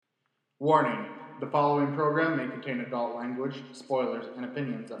Warning: the following program may contain adult language, spoilers, and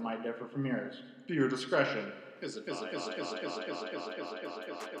opinions that might differ from yours. Viewer discretion is advised.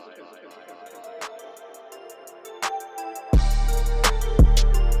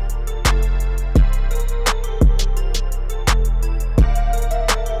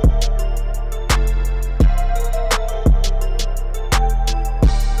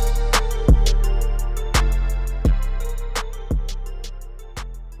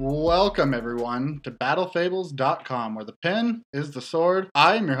 Welcome, everyone, to BattleFables.com, where the pen is the sword.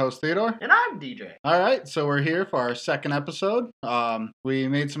 I am your host, Theodore. And I'm DJ. All right, so we're here for our second episode. We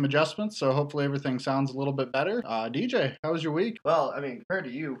made some adjustments, so hopefully everything sounds a little bit better. DJ, how was your week? Well, I mean, compared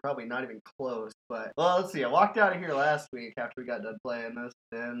to you, probably not even close. But, well, let's see. I walked out of here last week after we got done playing this,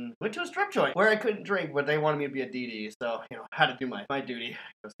 and went to a strip joint where I couldn't drink, but they wanted me to be a DD, so, I had to do my duty.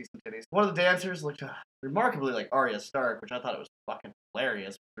 Go see some titties. One of the dancers looked remarkably like Arya Stark, which I thought it was fucking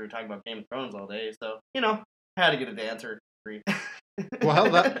hilarious. We were talking about Game of Thrones all day, so, had to get a dancer free.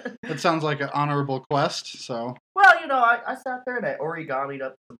 Well, that sounds like an honorable quest, so... Well, I sat there and I origamied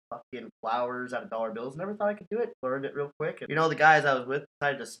up some fucking flowers out of dollar bills. Never thought I could do it. Learned it real quick. And, the guys I was with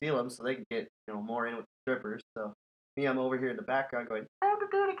decided to steal them so they could get, more in with the strippers. So, me, I'm over here in the background going, time to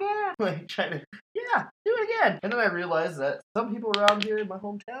do it again. Like, trying to, do it again. And then I realized that some people around here in my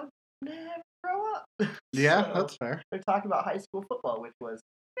hometown never grow up. Yeah, So, that's fair. they're talking about high school football, which was,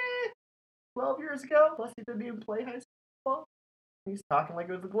 12 years ago. Plus, he didn't even play high school football. He's talking like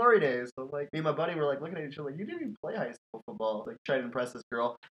it was the glory days. So, me and my buddy were, looking at each other like, you didn't even play high school football. Trying to impress this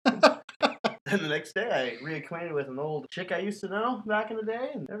girl. And the next day, I reacquainted with an old chick I used to know back in the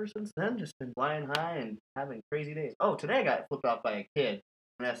day. And ever since then, just been flying high and having crazy days. Oh, today I got flipped off by a kid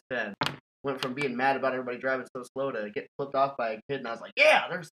on S10. Went from being mad about everybody driving so slow to get flipped off by a kid. And I was like, yeah,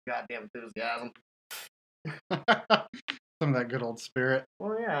 there's goddamn enthusiasm. Some of that good old spirit.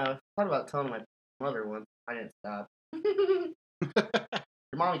 Well, yeah, I thought about telling my mother once. I didn't stop.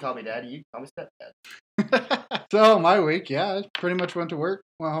 Your mommy called me daddy, you call me stepdad. So, my week, I pretty much went to work,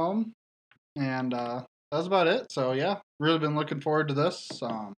 went home, and that was about it. So, really been looking forward to this.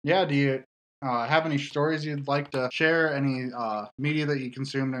 Do you have any stories you'd like to share? Any media that you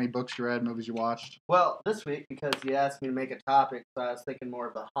consumed? Any books you read? Movies you watched? Well, this week, because you asked me to make a topic, so I was thinking more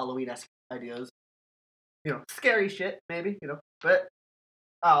of the Halloween-esque ideas. Scary shit, maybe, but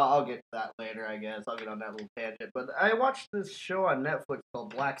I'll get to that later, I guess. I'll get on that little tangent. But I watched this show on Netflix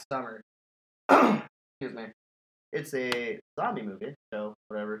called Black Summer. Excuse me. It's a zombie movie, show,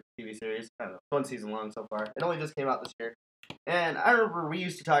 whatever, TV series. I don't know, 1 season long so far. It only just came out this year. And I remember we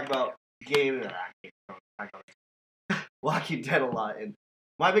used to talk about Walking Dead a lot. And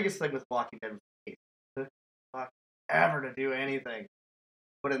my biggest thing with Walking Dead was it took forever to do anything.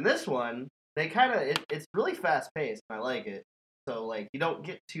 But in this one, they it's really fast-paced, and I like it. So, you don't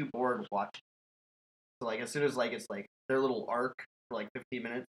get too bored watching. So, as soon as, it's, their little arc for, 15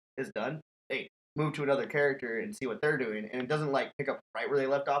 minutes is done, they move to another character and see what they're doing. And it doesn't, pick up right where they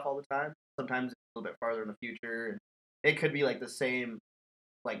left off all the time. Sometimes it's a little bit farther in the future. And it could be, the same,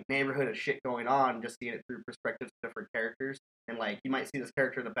 neighborhood of shit going on, just seeing it through perspectives of different characters. And, you might see this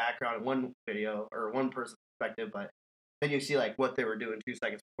character in the background in one video, or one person's perspective, but then you see, what they were doing 2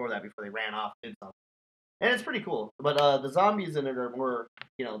 seconds before that, before they ran off and did something. And it's pretty cool. But the zombies in it are more,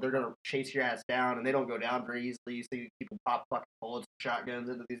 they're going to chase your ass down, and they don't go down very easily. You see people pop fucking bullets and shotguns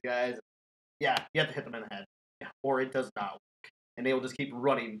into these guys. Yeah, you have to hit them in the head. Yeah, or it does not work. And they will just keep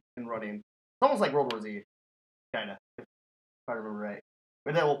running and running. It's almost like World War Z, kind of, if I remember right.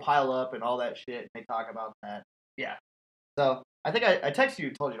 But they will pile up and all that shit, and they talk about that. Yeah. So, I think I texted you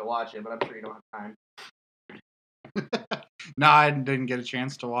and told you to watch it, but I'm sure you don't have time. No, I didn't get a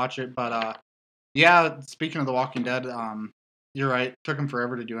chance to watch it, but speaking of The Walking Dead, you're right. It took them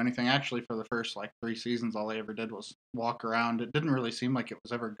forever to do anything. Actually, for the first 3 seasons, all they ever did was walk around. It didn't really seem like it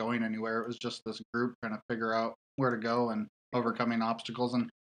was ever going anywhere. It was just this group trying to figure out where to go and overcoming obstacles. And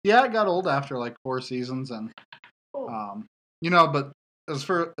it got old after 4 seasons. And but as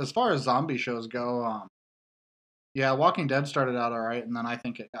far as zombie shows go, Walking Dead started out all right, and then I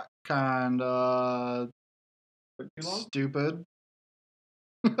think it got kind of stupid.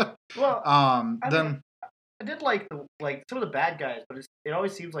 Well, I did like some of the bad guys, but it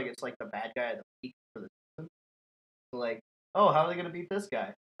always seems like it's the bad guy at the peak for the season. So oh, how are they gonna beat this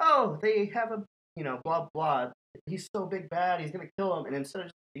guy? Oh, they have a blah blah. He's so big bad, he's gonna kill him, and instead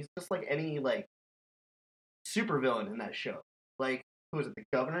of he's just like any supervillain in that show. Who was it? The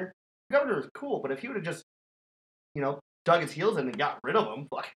governor. The governor was cool, but if he would have just dug his heels in and got rid of him,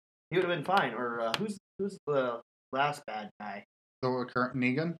 he would have been fine. Or who's the last bad guy? The current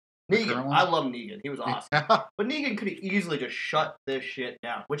Negan? Negan. current one? I love Negan. He was awesome. Yeah. But Negan could easily just shut this shit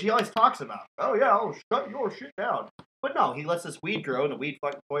down, which he always talks about. Oh yeah, I'll shut your shit down. But no, he lets this weed grow, and the weed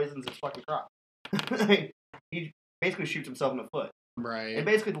fucking poisons his fucking crop. He basically shoots himself in the foot. And Right.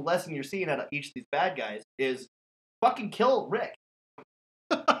 basically, the lesson you're seeing out of each of these bad guys is fucking kill Rick.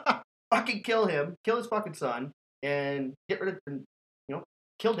 Fucking kill him, kill his fucking son, and get rid of,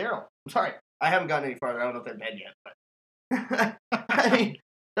 kill Daryl. I'm sorry, I haven't gotten any farther. I don't know if they're dead yet, but I mean,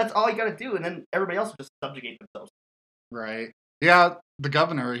 that's all you gotta do, and then everybody else will just subjugate themselves. Right. Yeah, the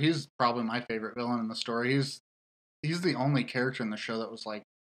governor, he's probably my favorite villain in the story. He's the only character in the show that was like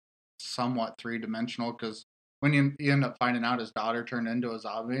somewhat three-dimensional, because when you end up finding out his daughter turned into a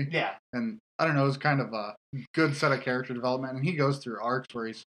zombie, Yeah, and I don't know, it's kind of a good set of character development, and he goes through arcs where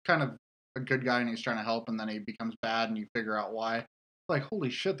he's kind of a good guy and he's trying to help, and then he becomes bad, and you figure out why. Like, holy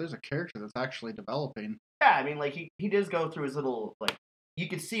shit, there's a character that's actually developing. yeah. I mean, like he does go through his little like. You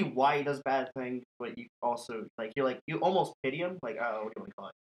can see why he does bad things, but you also you almost pity him. Like, oh, what do we call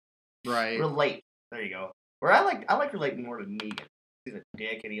it? Right. Relate. There you go. Where I like relating more to Negan. He's a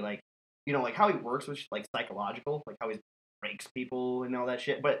dick, and he like how he works with like psychological, like how he breaks people and all that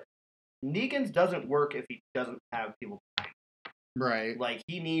shit. But Negan's doesn't work if he doesn't have people behind him. Right. Like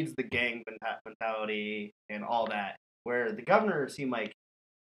he needs the gang mentality and all that. Where the governor seemed like,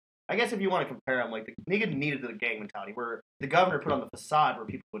 I guess if you want to compare him, like Negan needed the gang mentality, where the governor put on the facade where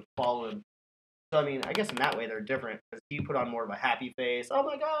people would follow him. So I mean, I guess in that way they're different because he put on more of a happy face. Oh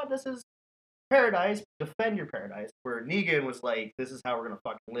my god, this is paradise. Defend your paradise. Where Negan was like, this is how we're gonna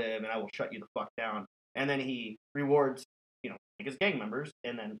fucking live, and I will shut you the fuck down. And then he rewards, like his gang members,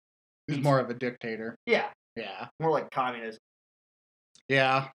 and then He's more of a dictator. yeah, Yeah. more like communist.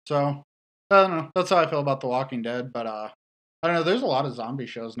 Yeah. So I don't know. That's how I feel about The Walking Dead. But I don't know. There's a lot of zombie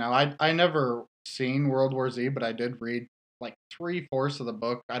shows now. I never seen World War Z, but I did read like 3/4 of the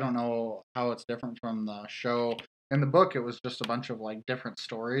book. I don't know how it's different from the show. In the book, it was just a bunch of like different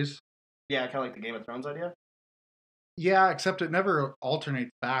stories. Yeah, kind of like the Game of Thrones idea. Yeah, except it never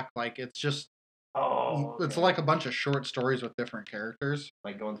alternates back. Like it's just Oh, it's okay. like a bunch of short stories with different characters.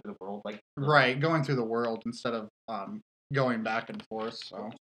 Like going through the world, like Right, going through the world instead of going back and forth. So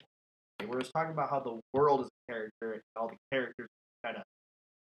we're just talking about how the world is a character and all the characters kind of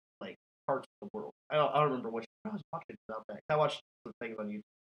like parts of the world. I don't remember which. I was watching about that. I watched some things on YouTube.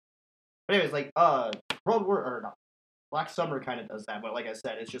 But anyways, like World War or not, Black Summer kind of does that. But like I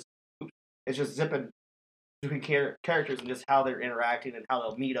said, it's just zipping between characters and just how they're interacting and how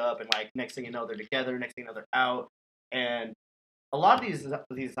they'll meet up and like next thing you know they're together, next thing you know they're out. And a lot of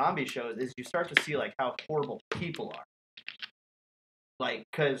these zombie shows is you start to see like how horrible people are. Like,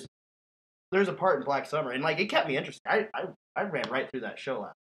 cause there's a part in Black Summer, and like it kept me interested. I ran right through that show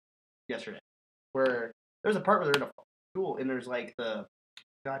yesterday, where there's a part where they're in a school, and there's like the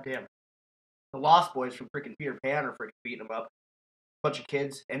goddamn the Lost Boys from freaking Peter Pan are freaking beating them up, bunch of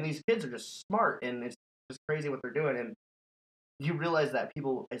kids, and these kids are just smart, and it's just crazy what they're doing, and you realize that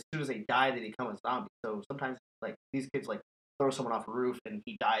people as soon as they die they become a zombie. So sometimes like these kids like throw someone off a roof and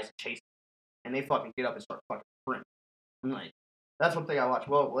he dies and chases them, and they fucking get up and start fucking sprinting. I'm like, that's one thing I watch.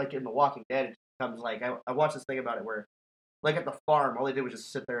 Well, like in The Walking Dead, it becomes like I watched this thing about it where, like at the farm, all they did was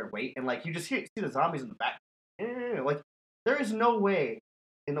just sit there and wait, and like you just see the zombies in the back. Like there is no way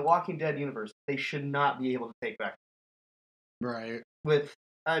in the Walking Dead universe they should not be able to take back. right. With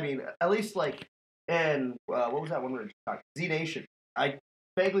I mean, at least like, and what was that one we were just talking? Z Nation. I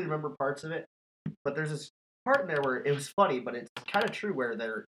vaguely remember parts of it, but there's this part in there where it was funny, but it's kind of true where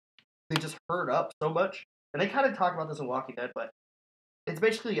they just herd up so much, and they kind of talk about this in Walking Dead, but it's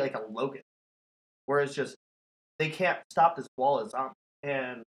basically like a locust, where it's just they can't stop this wall of zombies.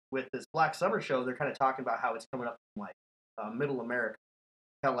 And with this Black Summer show, they're kind of talking about how it's coming up from like Middle America,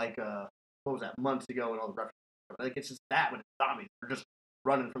 kind of like what was that months ago and all the references. Like it's just that when it's zombies, they're just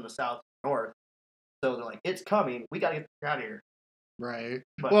running from the south to north. So they're like, it's coming. We gotta get out of here. Right.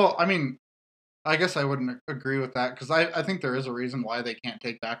 But, Well, I mean, I guess I wouldn't agree with that because I think there is a reason why they can't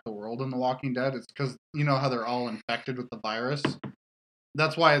take back the world in The Walking Dead. It's because you know how they're all infected with the virus.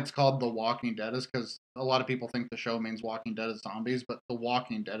 That's why it's called The Walking Dead, is because a lot of people think the show means Walking Dead is zombies, but The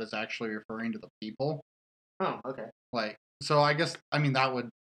Walking Dead is actually referring to the people. oh, okay. Like, so I guess, I mean,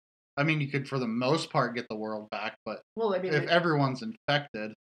 you could for the most part get the world back, but Well, I mean, if everyone's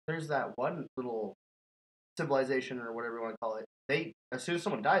infected, there's that one little civilization or whatever you want to call it. They as soon as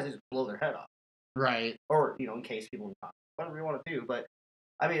someone dies, they just blow their head off, right, or in case people die, whatever you want to do. But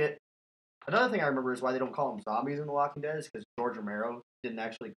I mean, another thing I remember is why they don't call them zombies in The Walking Dead is because George Romero didn't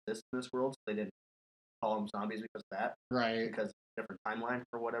actually exist in this world, so they didn't call them zombies because of that, right, because different timeline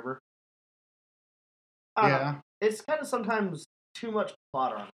or whatever. I don't know. yeah, It's kind of sometimes too much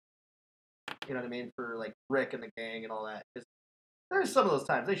plot on. You know what I mean? For like Rick and the gang and all that. Because there's some of those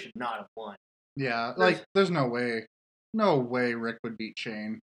times they should not have won. Yeah, like there's no way Rick would beat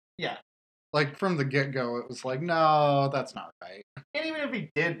Shane. Yeah. Like from the get go, it was like, no, that's not right. And even if he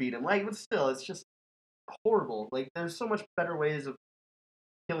did beat him, like, but still, it's just horrible. Like, there's so much better ways of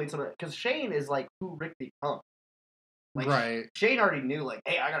killing someone. Because Shane is like who Rick becomes. Like, right. Shane already knew, like,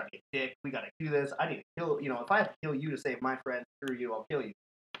 hey, I gotta be a dick. We gotta do this. I need to kill. You know, if I have to kill you to save my friend, screw you, I'll kill you.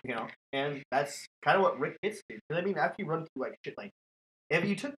 You know, and that's kind of what Rick gets to. Because I mean, after you run through like shit, like if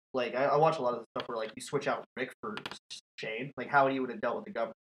you took like I watch a lot of the stuff where like you switch out Rick for Shane, like how he would have dealt with the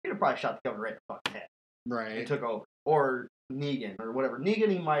governor. He'd have probably shot the governor right in the fucking head. Right. And took over. Or Negan or whatever.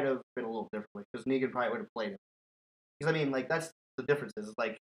 Negan, he might have been a little differently because Negan probably would have played him. Because I mean, like that's the difference. Is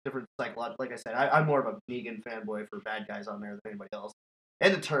like different psychological. Like I said, I'm more of a Negan fanboy for bad guys on there than anybody else.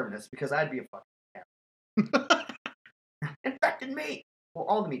 And the Terminus because I'd be a fucking cat. Infected meat. Well,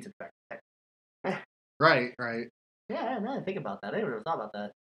 all the meat's infected. Right. Right. Yeah, now I think about that. I never thought about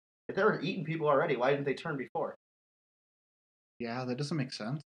that. If they were eating people already, why didn't they turn before? Yeah, that doesn't make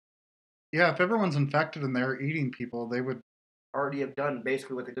sense. Yeah, if everyone's infected and they're eating people, they would already have done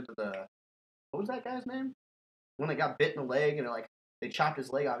basically what they did to the what was that guy's name? When they got bit in the leg and like they chopped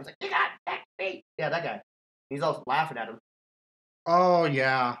his leg off. He's like, "You got that meat." Yeah, that guy. He's also laughing at him. Oh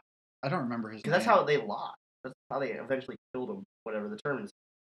yeah, I don't remember his name. Because that's how they lost. That's how they eventually killed him. Whatever the term is.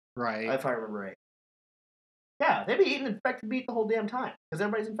 Right. If I remember right. Yeah, they'd be eating infected meat the whole damn time because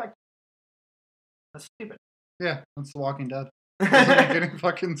everybody's infected. That's stupid. Yeah, that's The Walking Dead. Doesn't make any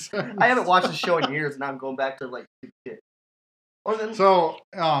fucking sense. I haven't watched the show in years, and now I'm going back to like shit. Or then, so,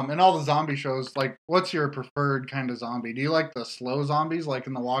 in all the zombie shows, like, what's your preferred kind of zombie? Do you like the slow zombies, like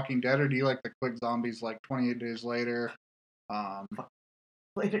in The Walking Dead, or do you like the quick zombies, like 28 Days Later?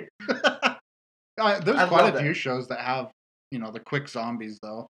 Later. There's quite a few shows that have, the quick zombies,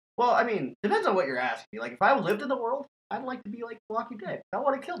 though. Well, I mean, depends on what you're asking me. Like, if I lived in the world, I'd like to be like Walking Dead. I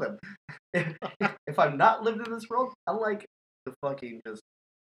want to kill them. If I'm not lived in this world, I like the fucking just,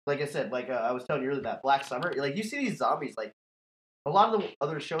 like I said, like I was telling you earlier, that Black Summer. Like, you see these zombies, like, a lot of the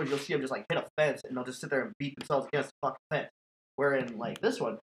other shows, you'll see them just, like, hit a fence, and they'll just sit there and beat themselves against the fucking fence. Where in, like, this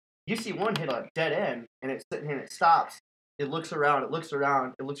one, you see one hit a dead end, and it's sitting here, and it stops. It looks around,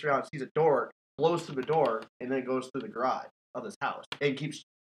 sees a door, blows through the door, and then it goes through the garage of this house, and keeps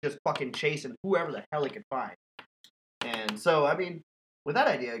just fucking chasing whoever the hell he can find. And so, I mean, with that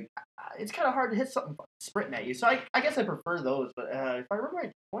idea, it's kind of hard to hit something sprinting at you. So I guess I prefer those. But if I remember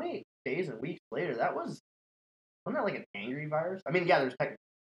right, 28 days and weeks later, wasn't that like an angry virus? I mean, yeah, there's technically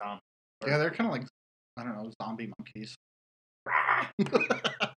zombies. Yeah, they're kind of like, I don't know, zombie monkeys.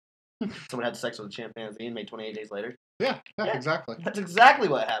 Someone had sex with a chimpanzee and made 28 days later. Yeah, exactly. That's exactly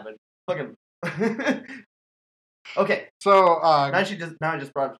what happened. Fucking. Okay. So now I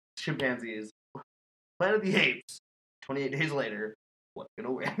just brought chimpanzees. Planet of the Apes. 28 days later, what's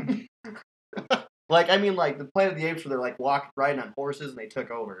gonna win? Like, I mean, like the Planet of the Apes where they're like riding on horses and they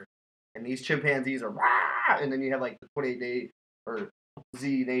took over, and these chimpanzees are rah, and then you have like the 28 day or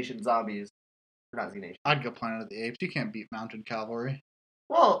Z Nation zombies, or not Z Nation. I'd go Planet of the Apes. You can't beat mounted cavalry.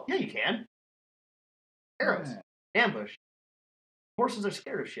 Well, yeah, you can. Arrows, yeah. Ambush. Horses are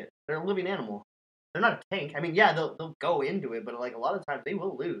scared of shit. They're a living animal. They're not a tank. I mean, yeah, they'll go into it, but like a lot of times they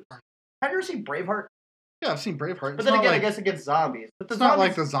will lose. Have you ever seen Braveheart? Yeah, I've seen Braveheart. But then again, I guess against zombies. But it's not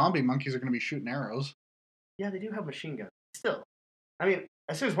like the zombie monkeys are going to be shooting arrows. Yeah, they do have machine guns. Still. I mean,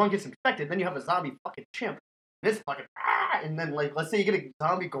 as soon as one gets infected, then you have a zombie fucking chimp. And it's fucking and then, like, let's say you get a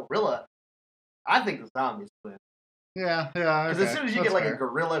zombie gorilla. I think the zombies win. Yeah. Because as soon as you get, like, a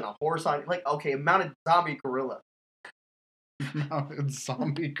gorilla and a horse on, like, okay, a mounted zombie gorilla. Mounted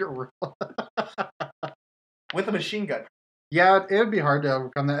zombie gorilla. With a machine gun. Yeah, it would be hard to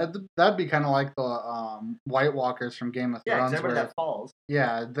overcome that. That'd be kind of like the White Walkers from Game of Thrones. Yeah, everybody that falls.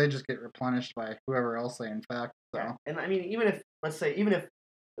 Yeah, they just get replenished by whoever else they infect. So. Yeah. And I mean, even if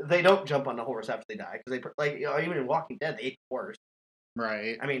they don't jump on the horse after they die, because even in Walking Dead, they eat the horse.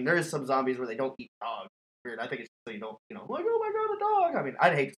 Right. I mean, there is some zombies where they don't eat dogs. Weird. I think it's so you don't, like, oh my god, a dog. I mean,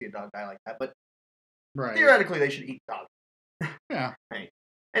 I'd hate to see a dog die like that, but theoretically, they should eat dogs. Yeah. Right.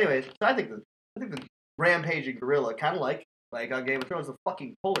 Anyways, so I think the rampaging gorilla, kind of like on Game of Thrones, the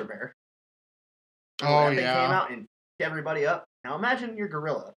fucking polar bear. Oh, They came out and everybody up. Now imagine your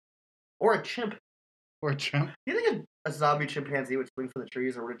gorilla. Or a chimp. Do you think a zombie chimpanzee would swing from the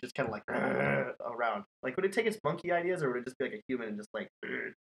trees, or would it just kind of like around? Like, would it take its monkey ideas, or would it just be like a human and just like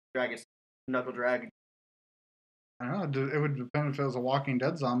drag its knuckle drag? I don't know. It would depend if it was a Walking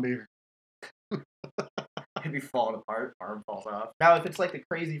Dead zombie. It'd be falling apart, arm falls off. Now, if it's like the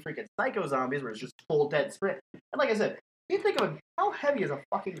crazy freaking psycho zombies where it's just full dead sprint, and like I said, you think of how heavy is a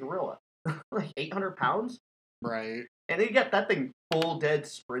fucking gorilla? like 800 pounds, Right. and they got that thing full dead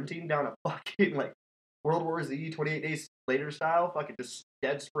sprinting down a fucking like World War Z 28 Days Later style, fucking just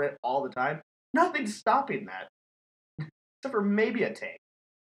dead sprint all the time. Nothing's stopping that, except for maybe a tank.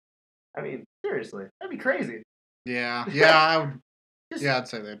 I mean, seriously, that'd be crazy. Yeah. Yeah. I would. Just, Yeah, I'd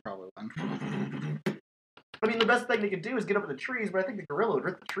say they'd probably win. I mean, the best thing they could do is get up in the trees, but I think the gorilla would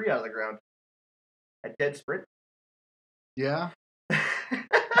rip the tree out of the ground. At dead sprint. Yeah.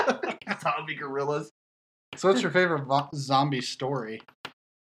 Zombie gorillas. So, what's your favorite zombie story?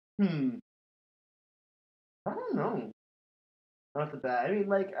 I don't know. Not the bad. I mean,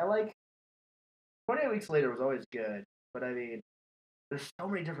 like, I like 28 Weeks Later was always good, but I mean, there's so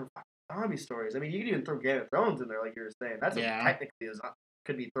many different zombie stories. I mean, you can even throw Game of Thrones in there, like you were saying. That's technically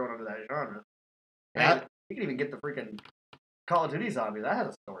could be thrown under that genre. And you can even get the freaking Call of Duty zombie. That has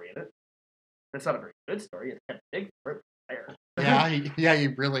a story in it. It's not a very good story. It's kind of big for it. There. Yeah,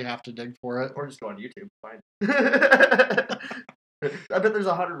 you really have to dig for it. Or just go on YouTube. Fine. I bet there's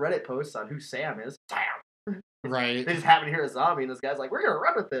 100 Reddit posts on who Sam is. Sam! Right. They just happen to hear a zombie, and this guy's like, we're going to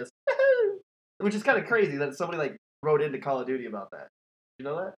run with this. Which is kind of crazy that somebody, like, wrote into Call of Duty about that. You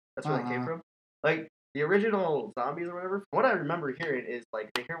know that? That's where that came from? Like, the original zombies or whatever, what I remember hearing is, like,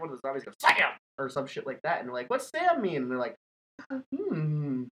 they hear one of the zombies go, Sam! Or some shit like that, and they're like, what's Sam mean? And they're like,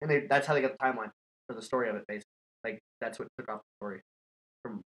 And that's how they got the timeline for the story of it, basically. Like, that's what took off the story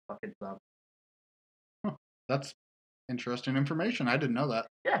from fucking zombies. Huh. That's interesting information. I didn't know that.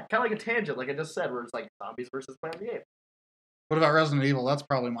 Yeah, kind of like a tangent, like I just said, where it's like zombies versus Planet of the Apes. What about Resident Evil? That's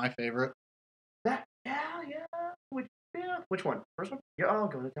probably my favorite. Yeah. Which one? First one? You're all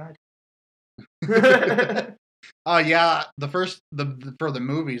gonna die. Yeah, for the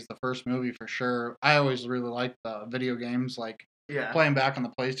movies, the first movie for sure. I always really liked the video games, like playing back on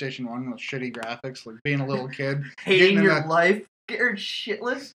the PlayStation 1 with shitty graphics, like being a little kid. Hating your life, scared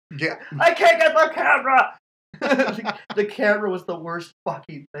shitless. Yeah. I can't get the camera! the camera was the worst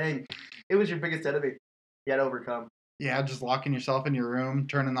fucking thing. It was your biggest enemy. You had to overcome. Yeah, just locking yourself in your room,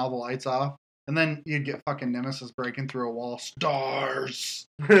 turning all the lights off. And then you'd get fucking Nemesis breaking through a wall. Stars!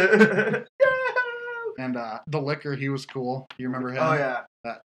 And the Licker, he was cool. You remember him? Oh, yeah.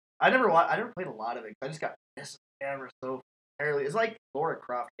 I never played a lot of it. I just got this camera so fairly. It's like Lara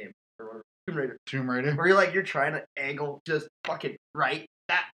Croft game or whatever. Tomb Raider. Where you're trying to angle just fucking right.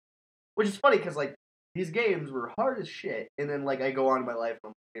 That. Which is funny because, like, these games were hard as shit. And then, like, I go on in my life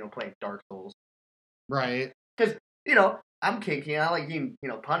and I'm, playing Dark Souls. Right. Because, I'm kinky and I like getting,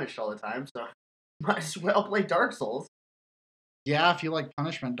 punished all the time. So might as well play Dark Souls. Yeah, if you like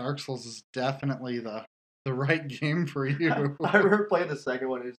punishment, Dark Souls is definitely the right game for you. I remember playing the second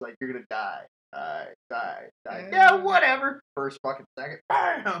one, and it's like, you're gonna die. Die. Yeah, whatever. First fucking second.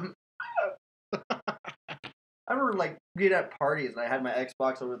 Bam! I remember, like, being at parties, and I had my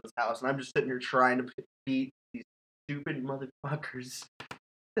Xbox over at this house, and I'm just sitting here trying to beat these stupid motherfuckers.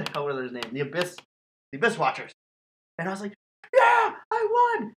 What the hell were their names? The Abyss Watchers. And I was like, yeah,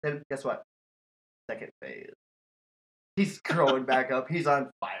 I won! Then guess what? Second phase. He's growing back up. He's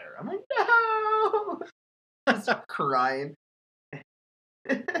on fire. I'm like, no! I'm just crying.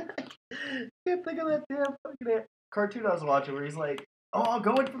 Can't think of that damn fucking cartoon I was watching where he's like, oh, I'll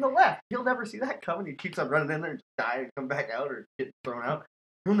go in from the left. He'll never see that coming. He keeps on running in there and just die and come back out or get thrown out.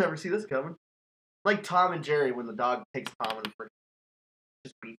 He'll never see this coming. Like Tom and Jerry when the dog takes Tom and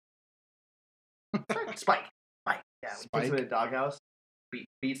just beats Spike. Yeah, puts him in a doghouse. Beats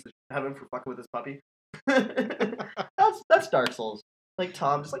the shit out of him for fucking with his puppy. That's Dark Souls. Like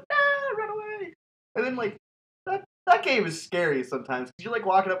Tom just like, run away. And then like that game is scary sometimes because you're like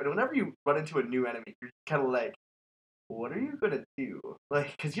walking up and whenever you run into a new enemy, you're kind of like, what are you gonna do?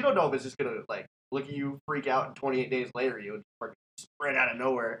 Like, because you don't know if it's just gonna like look at you, freak out, and 28 days later you would sprint out of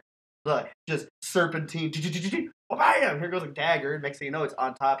nowhere. Like just serpentine, bam! Here goes a dagger. Next thing you know, it's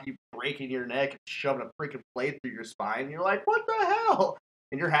on top of you, breaking your neck and shoving a freaking blade through your spine. And you're like, what the hell?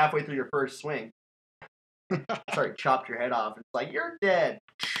 And you're halfway through your first swing. Sorry, chopped your head off. It's like, you're dead.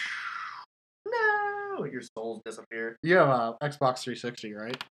 No! Your souls disappear. You have a Xbox 360,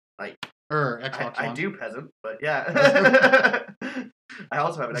 right? Or Xbox One. I do, peasant, but yeah. I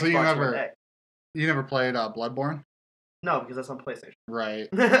also have an Xbox One X. You never played Bloodborne? No, because that's on PlayStation. Right.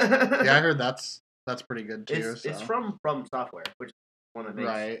 Yeah, I heard that's pretty good too. It's from Software, which is one that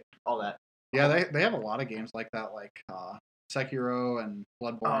makes all that. Yeah, they have a lot of games like that, like Sekiro and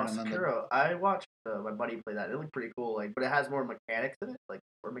Bloodborne. Oh, Sekiro. I watched my buddy play that. It looked pretty cool, like, but it has more mechanics in it, like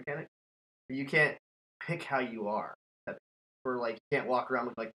more mechanics. You can't pick how you are. Or like you can't walk around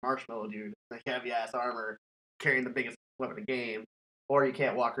with like Marshmallow Dude, like heavy ass armor, carrying the biggest weapon of the game. Or you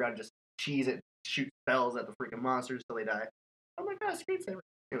can't walk around and just cheese it, shoot spells at the freaking monsters till they die. I'm like, screensaver.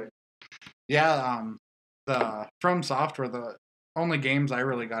 Anyway. Yeah, the From Software, the only games I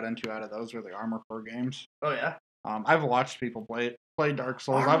really got into out of those were the Armor Core games. Oh yeah, I've watched people play Dark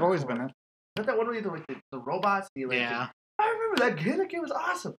Souls. I've Armor always Core. been it. Is that one where you like the robots? And you, like, Yeah, I remember that game. That game was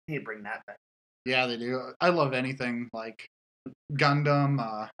awesome. They need to bring that back. yeah, they do. I love anything like Gundam,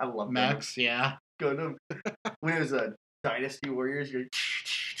 I love mechs. Yeah. Gundam. When it was a Dynasty Warriors, you're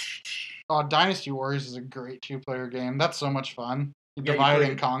Oh, Dynasty Warriors is a great two-player game. That's so much fun. You Yeah, you divide play-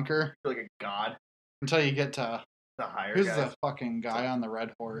 and conquer like a god. until you get to The higher who's guys. the fucking guy on the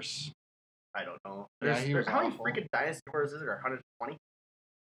red horse? I don't know. Yeah, he was how many awful. freaking Dynasty Warriors is there? 120?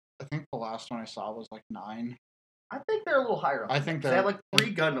 I think the last one I saw was like 9. I think they're a little higher. I think they they're have like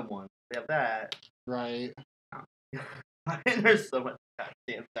 3 Gundam ones. They have that. right. And there's so much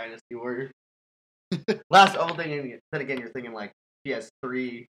goddamn Dynasty Warriors. Last old thing, then again, you're thinking like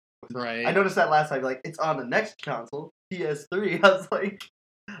PS3. Right. I noticed that last time. Like, it's on the next console, PS3. I was like,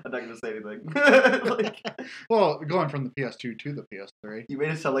 I'm not gonna say anything. Like, Well, going from the PS2 to the PS3. you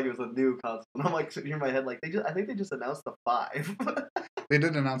made it sound like it was a new console, and I'm like sitting here in my head, like I think they just announced the 5. They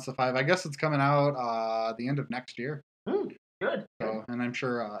did announce the 5. I guess it's coming out the end of next year. Good. So, and I'm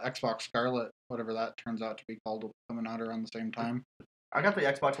sure Xbox Scarlet, whatever that turns out to be called, will be coming out around the same time. I got the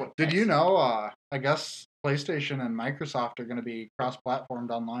Xbox One. Did X. you know? I guess PlayStation and Microsoft are going to be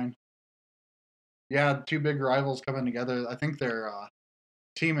cross-platformed online. Yeah, 2 big rivals coming together. I think they're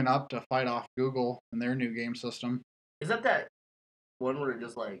teaming up to fight off Google and their new game system, Is that one where it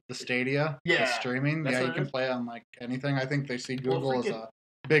just like the Stadia, Yeah, the streaming. that's Yeah, what you it can is. play on like anything. I think they see Well, Google as freaking-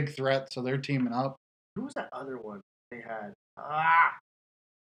 a big threat, so they're teaming up. Who was that other one they had?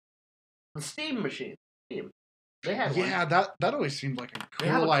 The Steam machine. Steam. They had one. Yeah, that always seemed like a They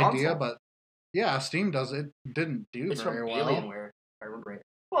have cool a idea, console. but yeah, Steam does it. Didn't do It's from very well. Alienware, if I remember right.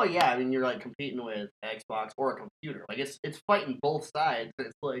 Well, yeah, I mean, you're like competing with Xbox or a computer. Like, it's fighting both sides.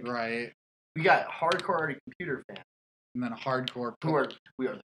 It's like Right, we got hardcore computer fans and then a hardcore. we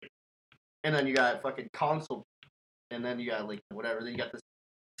are, and then you got fucking console, and then you got like whatever. Then you got this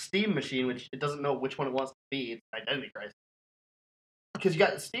Steam machine, which it doesn't know which one it wants to be. It's identity crisis. Because you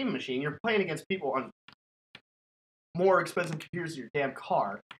got the Steam machine, you're playing against people on more expensive computers than your damn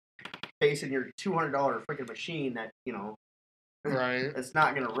car, facing your $200 freaking machine that, you know, Right. it's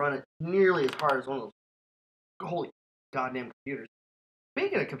not going to run it nearly as hard as one of those holy goddamn computers.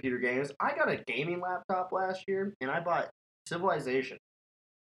 Speaking of computer games, I got a gaming laptop last year, and I bought Civilization.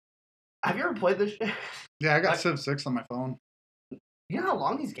 Have you ever played this shit? Yeah, I got Civ 6 on my phone. You know how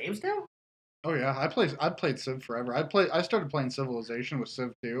long these games now? Oh yeah, I played Civ forever. I started playing Civilization with Civ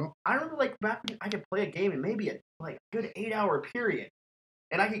 2. I remember like back when I could play a game in maybe a like good 8-hour period,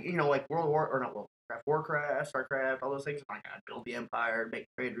 and I could like Warcraft, Starcraft, all those things. I gotta build the empire, make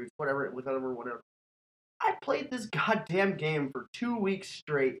trade routes, whatever. I played this goddamn game for 2 weeks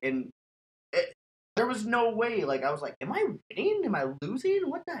straight, and there was no way. Like, I was like, am I winning? Am I losing?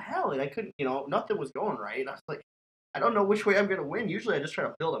 What the hell? And I couldn't, nothing was going right. And I was like, I don't know which way I'm gonna win. Usually, I just try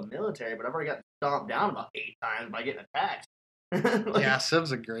to build a military, but I've already got stomped down about 8 times by getting attacked. Like, Yeah,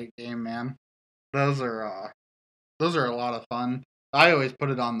 Civ's a great game, man. Those are a lot of fun. I always put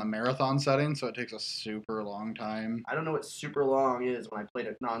it on the marathon setting, so it takes a super long time. I don't know what super long is when I played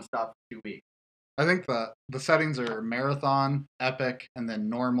it nonstop for 2 weeks. I think the settings are marathon, epic, and then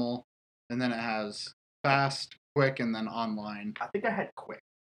normal, and then it has fast, quick, and then online. I think I had quick.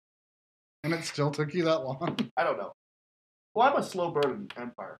 And it still took you that long. I don't know. Well, I'm a slow burning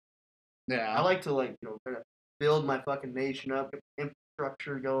empire. Yeah. I like to try to build my fucking nation up, get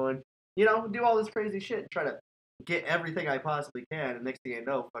infrastructure going, do all this crazy shit and try to get everything I possibly can. And next thing I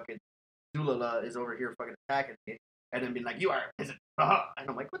know, fucking Zulala is over here fucking attacking me, and then being like, "You are a peasant," and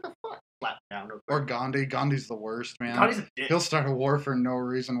I'm like, "What the fuck?" Slap down. Real quick. Or Gandhi. Gandhi's the worst, man. Gandhi's a dick. He'll start a war for no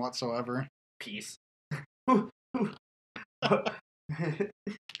reason whatsoever. Peace.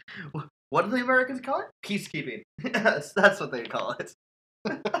 What do the Americans call it? Peacekeeping. Yes, that's what they call it.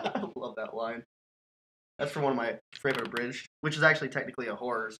 I love that line. That's from one of my favorite British, which is actually technically a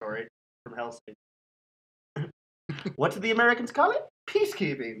horror story from Hellsing. What do the Americans call it?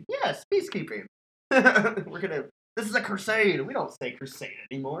 Peacekeeping. Yes, peacekeeping. This is a crusade. We don't say crusade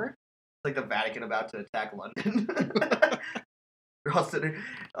anymore. It's like the Vatican about to attack London. We're all sitting there.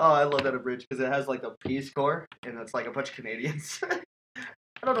 Oh, I love that abridged because it has like the Peace Corps and it's like a bunch of Canadians.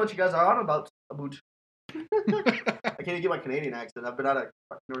 I don't know what you guys are on about. I can't even get my Canadian accent. I've been out of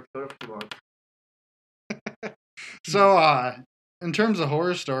North Dakota for too long. So, in terms of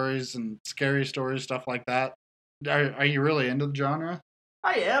horror stories and scary stories, stuff like that, are you really into the genre?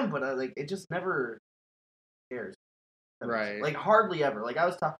 I am, but it just never scares. Right. Like hardly ever. Like I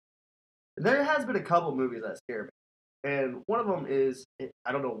was talking. There has been a couple movies that scare me. And one of them is,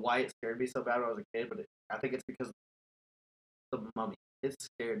 I don't know why it scared me so bad when I was a kid, but I think it's because of The Mummy. It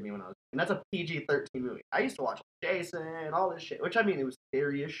scared me when I was, and that's a PG-13 movie. I used to watch Jason, all this shit, which I mean, it was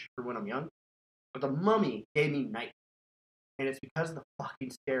scary-ish for when I'm young. But The Mummy gave me night, and it's because of the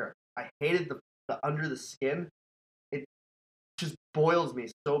fucking scare. I hated the under the skin. It just boils me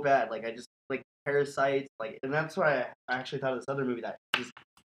so bad. Like I just like parasites. Like, and that's why I actually thought of this other movie that just,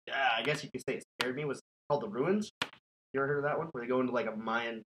 yeah, I guess you could say it scared me. Was called The Ruins. You ever heard of that one? Where they go into like a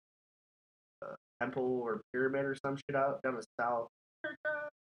Mayan temple or pyramid or some shit out down the south.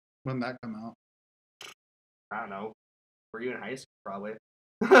 When that come out? I don't know. Were you in high school? Probably.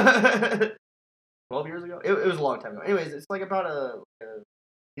 12 years ago? It was a long time ago. Anyways, it's like about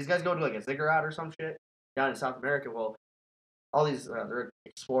these guys go to like a ziggurat or some shit down in South America. Well, all these, they're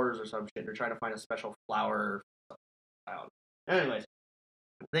explorers or some shit. They're trying to find a special flower. I don't know. Anyways,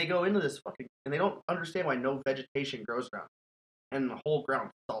 they go into this fucking, and they don't understand why no vegetation grows around. And the whole ground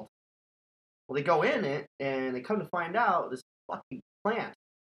is salty. Well, they go in it, and they come to find out this fucking plant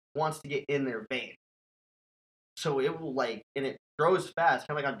wants to get in their vein. So it will like, and it grows fast,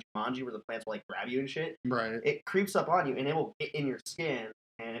 kind of like on Jumanji, where the plants will like grab you and shit. Right. It creeps up on you, and it will get in your skin.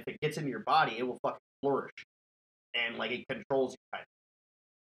 And if it gets into your body, it will fucking flourish, and like it controls you kind of.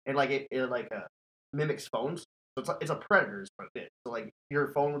 And like it like mimics phones. So it's a predator is what it is. So like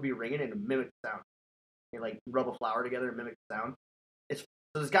your phone would be ringing and it mimic the sound. You like rub a flower together and mimic the sound. It's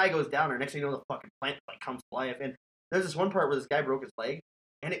so this guy goes down there. Next thing you know, the fucking plant like comes to life. And there's this one part where this guy broke his leg,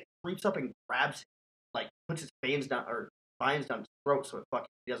 and it creeps up and grabs him, like puts its veins down or vines down his throat, so it fucking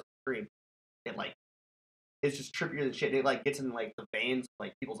he doesn't scream. It like it's just trippier than shit. And it like gets in like the veins,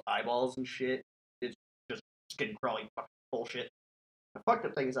 like people's eyeballs and shit. It's just skin crawling fucking bullshit. The fucked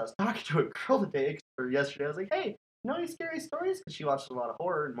up thing is I was talking to a girl today or yesterday. I was like, "Hey, you know any scary stories?" Because she watches a lot of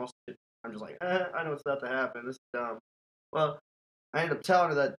horror, and most of it, I'm just like, I know what's about to happen. This is dumb. Well, I ended up telling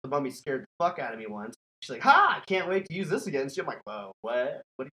her that The Mummy scared the fuck out of me once. She's like, "Ha! I can't wait to use this again." So I'm like, "Whoa, what?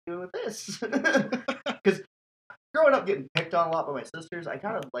 What are you doing with this?" Because growing up getting picked on a lot by my sisters, I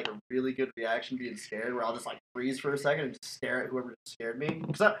got like a really good reaction being scared, where I'll just like freeze for a second and just stare at whoever scared me.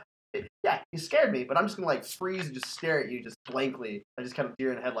 Because yeah, you scared me, but I'm just gonna like freeze and just stare at you just blankly. I just kind of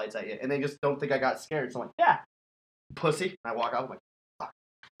deer in the headlights at you, and they just don't think I got scared. So I'm like, yeah, pussy. And I walk off. I'm like,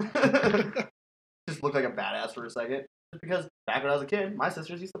 fuck. Just look like a badass for a second. Just because back when I was a kid, my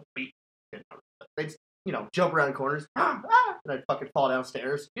sisters used to beat. They'd jump around corners, and I'd fucking fall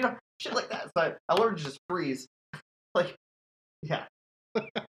downstairs. Shit like that. So I learned to just freeze. Like, yeah.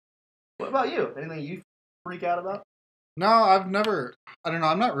 What about you? Anything you freak out about? No, I've never. I don't know.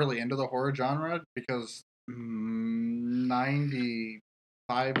 I'm not really into the horror genre because 95%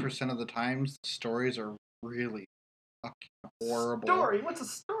 of the times the stories are really fucking horrible. Story? What's a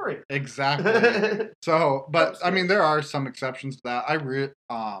story? Exactly. So, but I mean, there are some exceptions to that.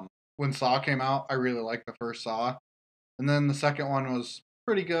 When Saw came out, I really liked the first Saw, and then the second one was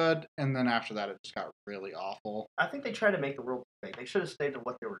pretty good, and then after that, it just got really awful. I think they tried to make the world fake. They should have stayed to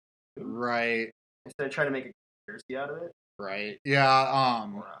what they were doing. Right. Instead of trying to make a conspiracy out of it. Right. Yeah.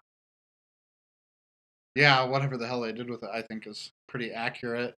 Yeah, whatever the hell they did with it, I think is pretty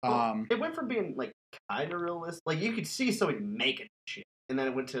accurate. Well, it went from being like kind of realistic, like you could see somebody making shit, and then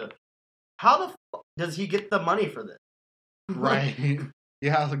it went to how the fuck does he get the money for this? Right.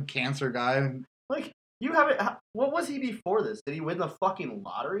 Yeah, the cancer guy. Like you have it. What was he before this? Did he win the fucking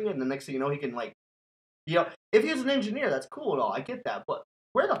lottery, and the next thing you know, he can like, if he was an engineer, that's cool and all. I get that, but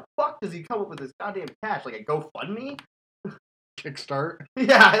where the fuck does he come up with this goddamn cash? Like a GoFundMe? Kickstart?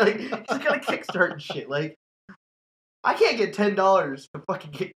 Yeah, like he's got a Kickstart and shit. Like I can't get $10 to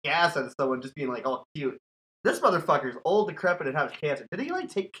fucking get gas out of someone just being like all cute. This motherfucker's old, decrepit, and has cancer. Did he like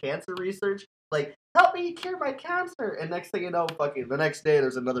take cancer research? Like, help me cure my cancer. And next thing you know, fucking the next day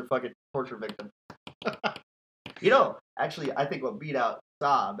there's another fucking torture victim. Actually, I think what beat out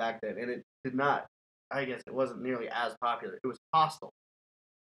Saw back then, and it did not. I guess it wasn't nearly as popular. It was Hostel.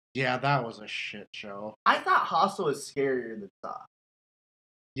 Yeah, that was a shit show. I thought Hostel was scarier than Saw.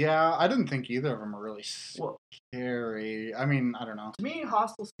 Yeah, I didn't think either of them were really scary. I mean, I don't know. To me,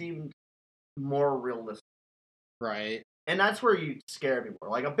 Hostel seemed more realistic. Right. And that's where you scare me more.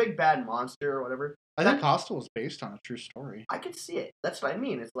 Like a big bad monster or whatever. I think Hostel was based on a true story. I could see it. That's what I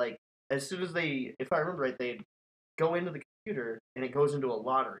mean. It's like, as soon as if I remember right, they go into the computer and it goes into a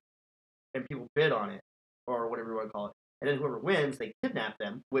lottery. And people bid on it. Or whatever you want to call it. And then whoever wins, they kidnap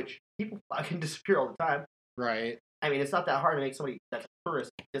them. Which people fucking disappear all the time. Right. I mean, it's not that hard to make somebody that's a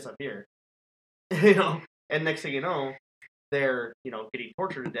tourist disappear. And next thing you know, they're, getting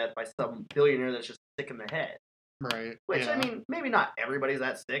tortured to death by some billionaire that's just sick in the head. Right. Which, yeah. I mean, maybe not everybody's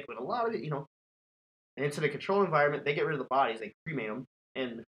that sick, but a lot of it, And it's in a controlled environment. They get rid of the bodies. They cremate them.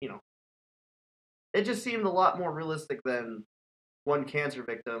 And, it just seemed a lot more realistic than one cancer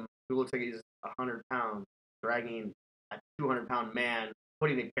victim who looks like he's 100 pounds dragging a 200-pound man,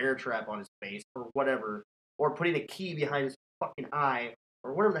 putting a bear trap on his face or whatever, or putting a key behind his fucking eye,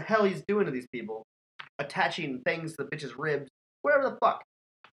 or whatever the hell he's doing to these people, attaching things to the bitch's ribs, whatever the fuck.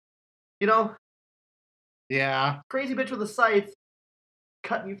 Yeah. Crazy bitch with a scythe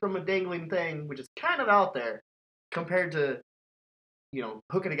cutting you from a dangling thing, which is kind of out there, compared to,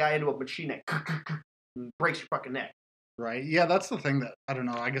 hooking a guy into a machine that breaks your fucking neck. Right. Yeah, that's the thing that, I don't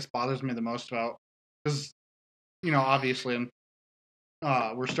know, I guess bothers me the most about, because, obviously,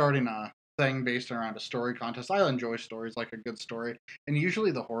 we're starting a thing based around a story contest. I enjoy stories, like a good story. And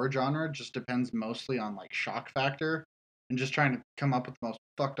usually the horror genre just depends mostly on, like, shock factor and just trying to come up with the most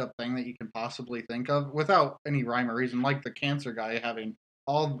fucked up thing that you can possibly think of without any rhyme or reason, like the cancer guy having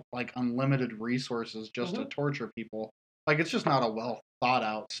all, like, unlimited resources just to torture people. Like, it's just not a well thought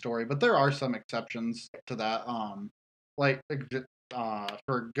out story, but there are some exceptions to that. Like,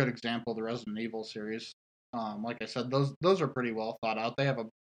 for a good example, the Resident Evil series. Like I said, those are pretty well thought out. They have a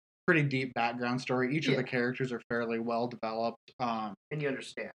pretty deep background story. Each of the characters are fairly well developed. And you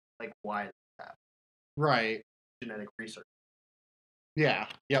understand, like, why this happened. Right. Genetic research. Yeah.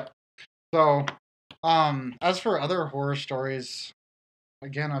 Yep. So, as for other horror stories,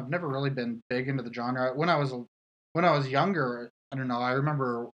 again, I've never really been big into the genre. When I was younger, I don't know. I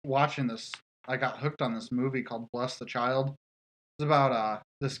remember watching this. I got hooked on this movie called Bless the Child. It's about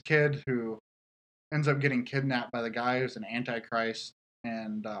this kid who ends up getting kidnapped by the guy who's an antichrist,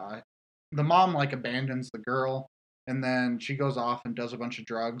 and the mom like abandons the girl, and then she goes off and does a bunch of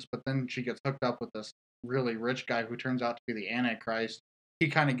drugs, but then she gets hooked up with this really rich guy who turns out to be the antichrist. He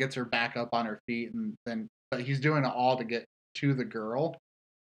kind of gets her back up on her feet, and but he's doing it all to get to the girl.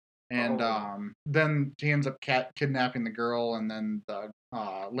 And then he ends up kidnapping the girl, and then the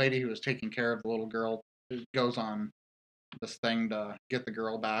lady who was taking care of the little girl goes on this thing to get the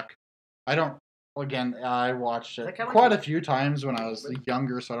girl back. I watched it quite a few times when I was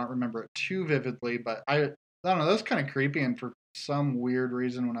younger, so I don't remember it too vividly, but I don't know, that was kind of creepy, and for some weird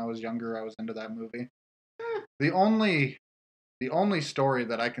reason when I was younger, I was into that movie. The only story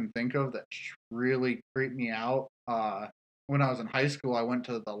that I can think of that really creeped me out, when I was in high school, I went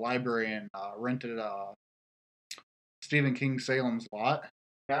to the library and rented Stephen King's Salem's Lot.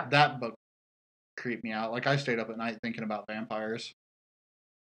 Yeah. That book creeped me out. Like, I stayed up at night thinking about vampires.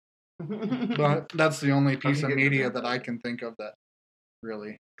 But that's the only piece of media that I can think of that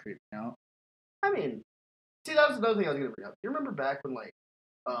really creeped me out. I mean, see, that was another thing I was going to bring up. You remember back when, like,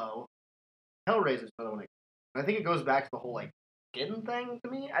 Hellraiser's another one. I think it goes back to the whole, like, skin thing to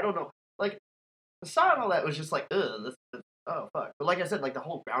me. I don't know. Like, the song and all that was just like, ugh, oh, fuck. But like I said, like, the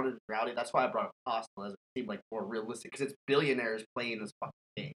whole grounded and rowdy, that's why I brought up Hostel, as it seemed, like, more realistic, because it's billionaires playing this fucking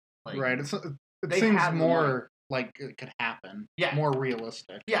game. Like, right. It seems more like it could happen. Yeah. More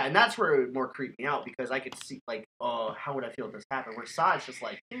realistic. Yeah, and that's where it would more creep me out, because I could see, like, oh, how would I feel if this happened? Where Saw's just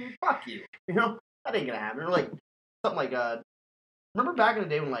like, fuck you. That ain't gonna happen. Or, like, something like, remember back in the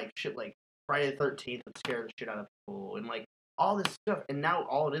day when, like, shit like Friday the 13th would scare the shit out of people, and, like, all this stuff, and now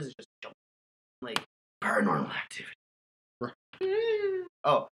all it is just jump, like, paranormal activity. Right.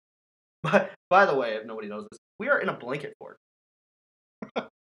 Oh, but by the way, if nobody knows this, we are in a blanket fort.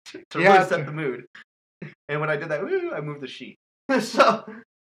 to really set the mood. And when I did that, I moved the sheet. So,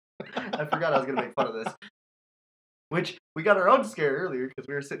 I forgot I was going to make fun of this. Which, we got our own scare earlier, because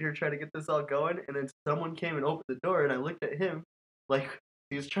we were sitting here trying to get this all going, and then someone came and opened the door, and I looked at him, like,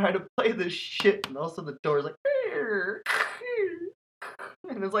 he was trying to play this shit, and also the door's like,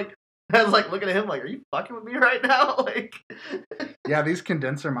 and it's like, I was like looking at him like, are you fucking with me right now? Like, yeah, these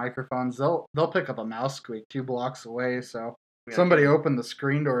condenser microphones, they'll pick up a mouse squeak 2 blocks away, so somebody opened the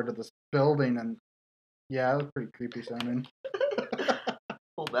screen door to this building, and yeah, it was pretty creepy sounding.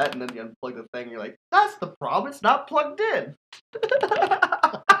 Pull that, and then you unplug the thing, and you're like, that's the problem, it's not plugged in.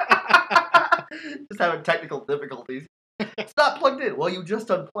 Just having technical difficulties. It's not plugged in. Well, you just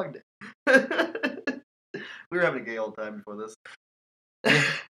unplugged it. We were having a gay old time before this.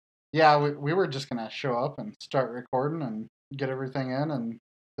 Yeah, we were just going to show up and start recording and get everything in, and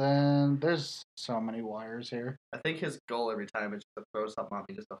then there's so many wires here. I think his goal every time is just to throw something on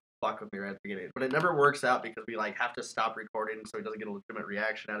me just to fuck with me right at the beginning. But it never works out because we, like, have to stop recording so he doesn't get a legitimate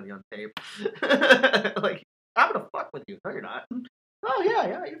reaction out of the on tape. Like, I'm going to fuck with you. No, you're not. Oh,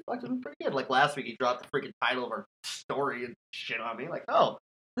 yeah, you fucked with me pretty good. Like, last week he dropped the freaking title of our story and shit on me. Like, oh,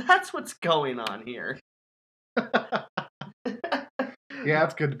 that's what's going on here. Yeah,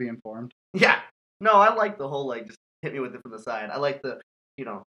 it's good to be informed. Yeah. No, I like the whole, like, just hit me with it from the side. I like the,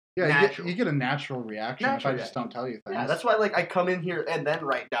 Yeah, natural. you get a natural reaction if I just don't tell you things. Yeah, that's why like I come in here and then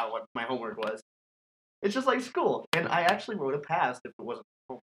write down what my homework was. It's just like school, and I actually wrote it past if it wasn't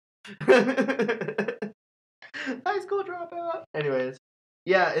homework. High school dropout. Anyways,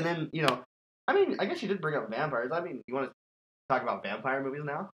 yeah, and then I mean, I guess you did bring up vampires. I mean, you want to talk about vampire movies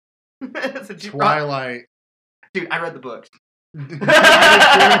now? Twilight. Dude, I read the books.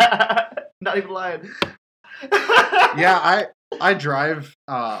 I Not even lying. Yeah, I drive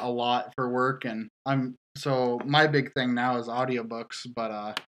a lot for work, and so my big thing now is audiobooks,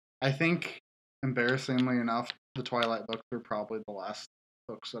 but I think embarrassingly enough, the Twilight books are probably the last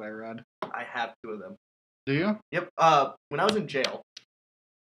books that I read. I have 2 of them. Do you? Yep. When I was in jail,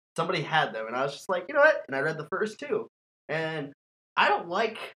 somebody had them, and I was just like, you know what? And I read the first 2, and I don't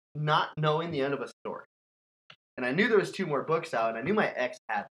like not knowing the end of a story. And I knew there was 2 more books out, and I knew my ex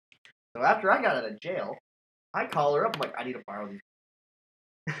had them. So after I got out of jail, I call her up. I'm like, I need to borrow these.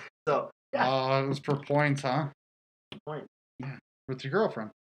 So yeah. Oh, it was for points, huh? Point. Yeah. With your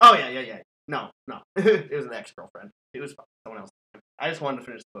girlfriend. Oh yeah. No. It was an ex-girlfriend. It was someone else. I just wanted to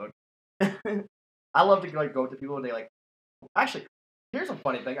finish the book. I love to like go to people and they like. Actually, here's a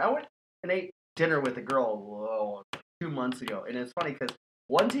funny thing. I went and ate dinner with a girl 2 months ago, and it's funny because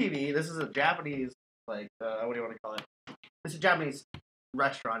One TV. This is a Japanese what do you want to call it? It's a Japanese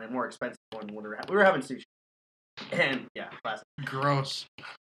restaurant and more expensive one. We were having sushi, and yeah, classic. Gross.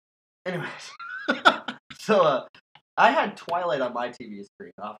 Anyways, so I had Twilight on my TV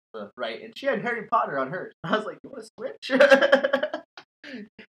screen off the right, and she had Harry Potter on hers. I was like, "You want to switch?"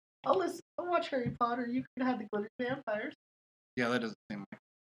 I'll watch Harry Potter. You can have the glitter vampires. Yeah, that doesn't seem like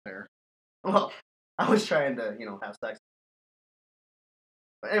fair. Well, I was trying to, have sex.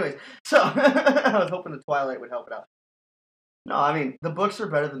 But anyways, so I was hoping the Twilight would help it out. No, I mean, the books are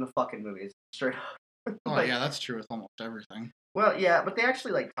better than the fucking movies. Straight up. Oh, yeah, that's true with almost everything. Well, yeah, but they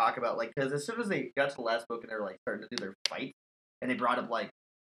actually, talk about, because as soon as they got to the last book and they were, starting to do their fight, and they brought up,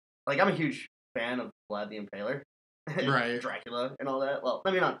 I'm a huge fan of Vlad the Impaler. Right. Dracula and all that. Well,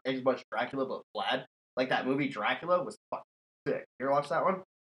 I mean, not as much Dracula, but Vlad. That movie Dracula was fucking sick. You ever watch that one?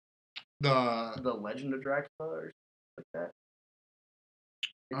 The Legend of Dracula or something like that?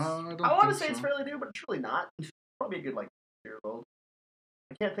 I want to say it's fairly new, but it's really not. It's probably a good, year-old.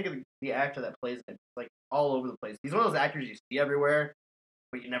 I can't think of the actor that plays it. It's, all over the place. He's one of those actors you see everywhere,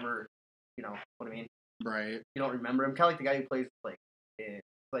 but you never, what I mean? Right. You don't remember him. Kind of like the guy who plays, what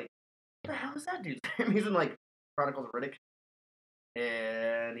the hell is that dude's name? He's in, Chronicles of Riddick.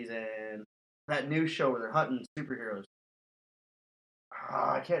 And he's in that new show where they're hunting superheroes.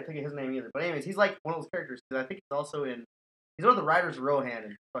 I can't think of his name either. But anyways, he's, one of those characters. I think he's also in... He's one of the Riders of Rohan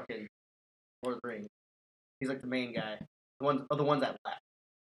in fucking Lord of the Rings. He's, the main guy. The ones that left.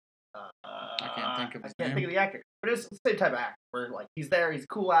 I can't think of his name. I can't name. think of the actor. But it's the same type of actor. Where, he's there. He's a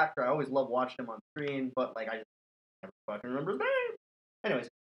cool actor. I always love watching him on screen. But, I just never fucking remember his name. Anyways.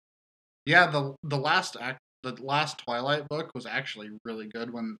 Yeah, the last Twilight book was actually really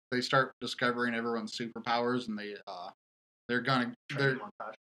good when they start discovering everyone's superpowers and they're getting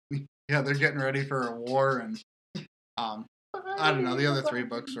ready for a war, and I don't know, the other 3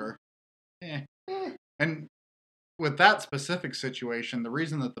 books were and with that specific situation, the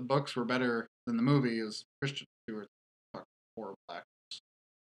reason that the books were better than the movie is Kristen Stewart's fucking horrible actress.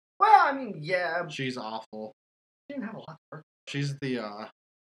 Well, I mean, yeah, she's awful. She didn't have a lot of work. She's the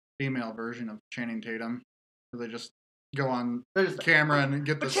female version of Channing Tatum. They just go on camera and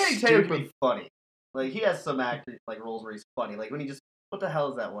get this Channing Tatum can be funny. He has some actors roles where he's funny. When he just, what the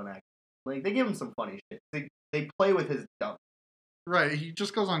hell is that one actor? They give him some funny shit. They play with his dumb. Right, he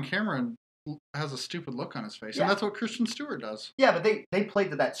just goes on camera and has a stupid look on his face, and that's what Kristen Stewart does. Yeah, but they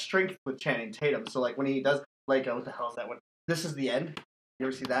played to that strength with Channing Tatum. So when he does what the hell is that one? This Is the End. You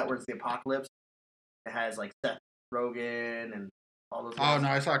ever see that where it's the apocalypse? It has Seth Rogen and all those guys. Oh no,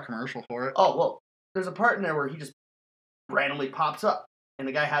 I saw a commercial for it. Oh well, there's a part in there where he just randomly pops up, and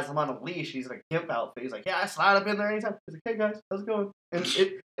the guy has him on a leash. He's in a gimp outfit. He's like, "Yeah, I slide up in there anytime." He's like, "Hey guys, how's it going?" And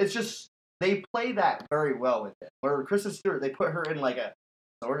it's just they play that very well with it. Where Kristen Stewart, they put her in a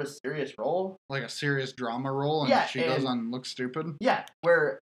sort of serious role, a serious drama role, and she goes on and looks stupid. Yeah,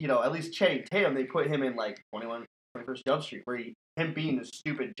 where at least Channing Tatum, they put him in 21st Jump Street, where him being the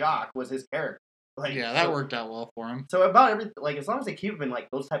stupid jock was his character. That worked out well for him. So about everything, as long as they keep him in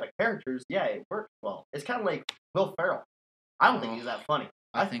those type of characters, yeah, it works well. It's kind of like Will Ferrell. I don't think he's that funny.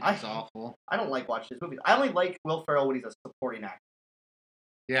 I think he's awful. I don't like watching his movies. I only like Will Ferrell when he's a supporting actor.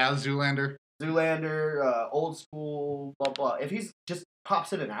 Yeah, Zoolander, Old School, blah blah. If he's just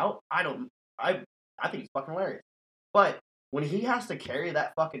pops in and out, I think he's fucking hilarious. But when he has to carry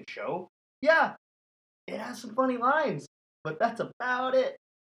that fucking show, yeah, it has some funny lines, but that's about it.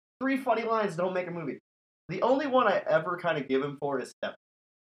 3 funny lines don't make a movie. The only one I ever kind of give him for is Step,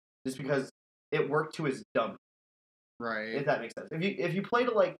 just because it worked to his dumb. Right. If that makes sense. If you play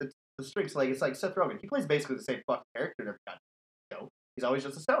to like the strengths, like it's like Seth Rogen, he plays basically the same fucking character in every goddamn show. He's always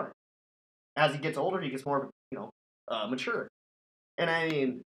just a stoner. As he gets older, he gets more, mature. And I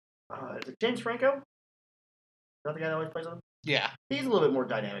mean, is it James Franco? Is that the guy that always plays him? Yeah. He's a little bit more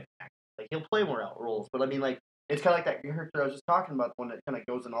dynamic. Like he'll play more out roles, but I mean, like it's kind of like that character I was just talking about, the one that kind of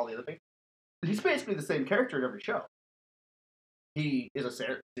goes in all the other things. He's basically the same character in every show. He is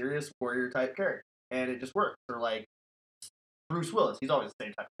a serious warrior type character, and it just works. Or like Bruce Willis, he's always the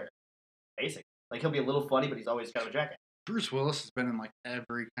same type of character. Basic. Like he'll be a little funny, but he's always kind of a jackass. Bruce Willis has been in like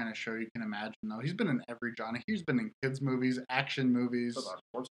every kind of show you can imagine, though. He's been in every genre. He's been in kids' movies, action movies.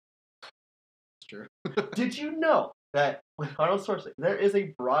 That's true. Did you know that with Arnold Schwarzenegger, there is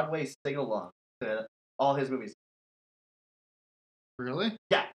a Broadway sing-along to all his movies? Really?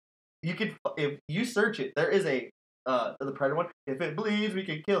 Yeah. You could, if you search it, there is a the Predator one. If it bleeds, we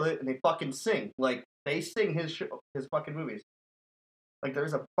can kill it, and they fucking sing. Like they sing his fucking movies. Like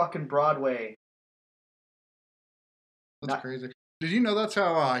there's a fucking Broadway. That's crazy. Did you know that's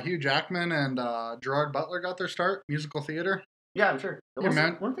how Hugh Jackman and Gerard Butler got their start? Musical theater? Yeah, I'm sure.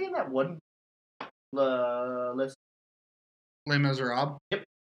 Yeah, weren't they in that one list? Les Miserables? Yep.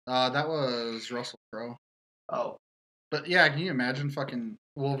 That was Russell Crowe. Oh. But yeah, can you imagine fucking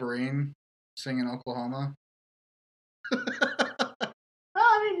Wolverine singing Oklahoma?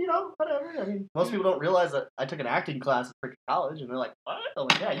 I mean, whatever. I mean, most people don't realize that I took an acting class at freaking college, and they're like, "What?" I'm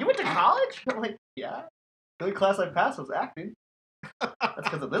like, "Yeah, you went to college?" I'm like, "Yeah." The only class I passed was acting. That's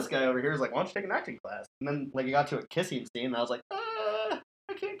because of this guy over here. Is like, "Why don't you take an acting class?" And then like, he got to a kissing scene, and I was like, I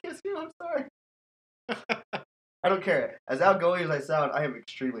can't kiss you. I'm sorry. I don't care. As outgoing as I sound, I am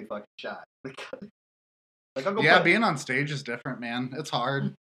extremely fucking shy. Like, I'll go being on stage is different, man. It's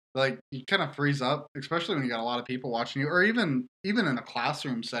hard. Like, you kind of freeze up, especially when you got a lot of people watching you, or even in a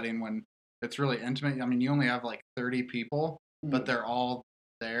classroom setting when it's really intimate. I mean, you only have like 30 people, but they're all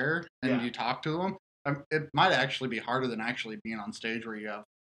there, and you talk to them. It might actually be harder than actually being on stage where you have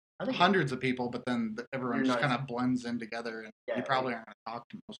hundreds of people, but then everyone just kind of blends in together, and you probably aren't going to talk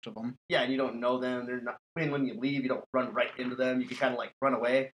to most of them. Yeah, and you don't know them. They're not. I mean, when you leave, you don't run right into them. You can kind of like run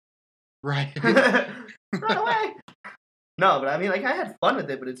away. Right. Run away. No, but I mean, like, I had fun with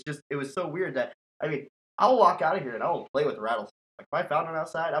it, but it was so weird that, I mean, I'll walk out of here and I won't play with the rattlesnake. Like, if I found it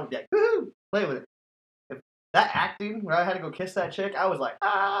outside, I would be like, woohoo, play with it. If that acting, when I had to go kiss that chick, I was like,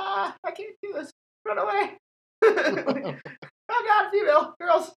 I can't do this. Run away. Like, oh, God, female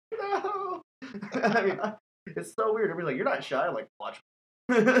girls, no. I mean, it's so weird. Everybody's like, you're not shy. I'm like, watch.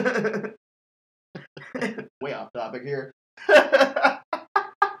 Way off topic here.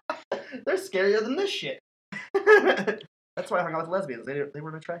 They're scarier than this shit. That's why I hung out with lesbians. They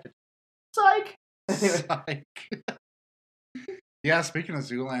weren't attracted. Psych. Psych. Yeah, speaking of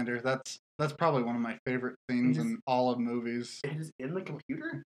Zoolander, that's probably one of my favorite scenes in all of movies. It is in the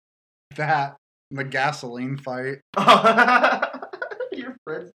computer? That, the gasoline fight. Your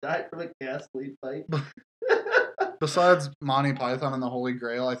friends died from a gasoline fight? Besides Monty Python and the Holy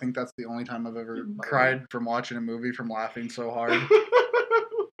Grail, I think that's the only time I've ever cried from watching a movie from laughing so hard.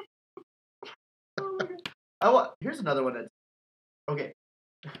 Oh my God. Here's another one that's... Okay.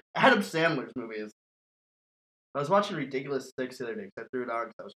 Adam Sandler's movies. I was watching Ridiculous 6 the other day because I threw it on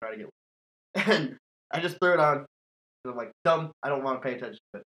because I was trying to get... And I just threw it on because I'm like, dumb, I don't want to pay attention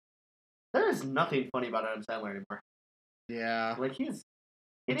to it. There is nothing funny about Adam Sandler anymore. Yeah. Like, he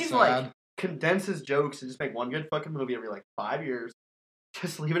needs to, like, condense his jokes and just make one good fucking movie every, like, 5 years.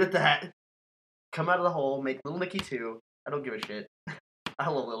 Just leave it at that. Come out of the hole, make Little Nicky 2. I don't give a shit. I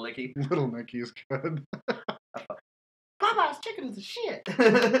love Little Nicky. Little Nicky is good. Popeye's chicken is a shit.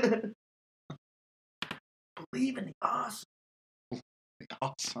 Believe in the awesome.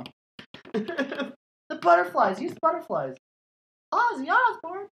 Awesome. The butterflies. Use butterflies. Ozzy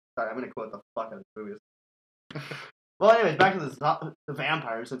Osbourne. Sorry, I'm gonna quote the fuck out of the movies. Well, anyways, back to the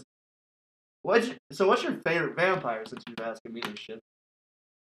vampires. What's your favorite vampire? Since you've asked me this shit.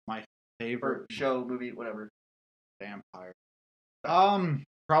 My favorite show, movie, whatever. Vampire.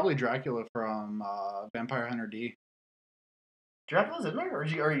 Probably Dracula from Vampire Hunter D. Dracula's in there, or are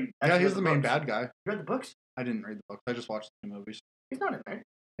you? Yeah, he's the main bad guy. You read the books? I didn't read the books. I just watched the two movies. He's not in there.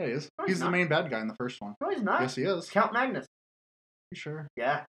 Yeah, he is. No, he's the main bad guy in the first one. No, he's not. Yes, he is. Count Magnus. You sure?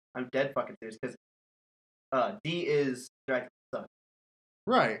 Yeah, I'm dead fucking serious because D is Dracula's son.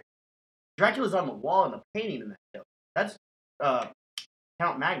 Right. Dracula's on the wall in the painting in that show. That's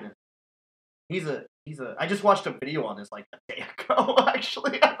Count Magnus. He's a. I just watched a video on this like a day ago.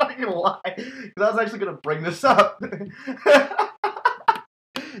 Actually, I'm not gonna lie, because I was actually gonna bring this up.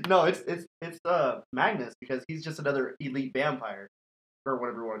 No, it's Magnus because he's just another elite vampire or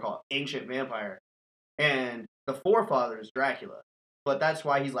whatever you want to call it, ancient vampire, and the forefather is Dracula. But that's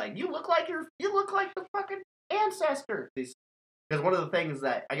why he's like, you look like the fucking ancestor. Because one of the things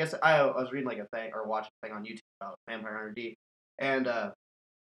that I guess I was reading like a thing or watching a thing on YouTube about Vampire Hunter D, and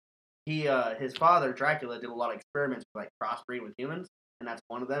his father Dracula did a lot of experiments with like crossbreeding with humans, and that's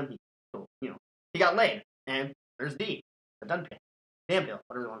one of them. He got laid, and there's D, the Dunpin, Dampil,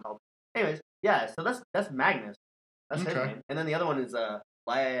 whatever you want to call it. Anyways, yeah, so that's Magnus, that's his name, and then the other one is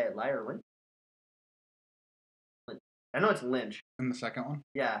Liar Lynch. I know it's Lynch. In the second one?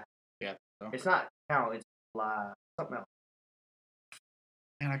 Yeah. Yeah. So. It's not Cal, it's something else.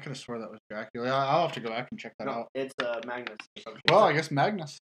 Man, I could have swore that was Dracula. I'll have to go back and check that out. It's Magnus. Well, I guess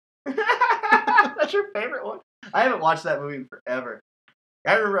Magnus. That's your favorite one? I haven't watched that movie in forever.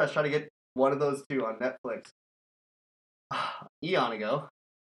 I remember I was trying to get one of those two on Netflix eon ago,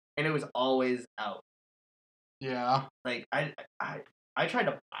 and it was always out. Yeah. Like, I tried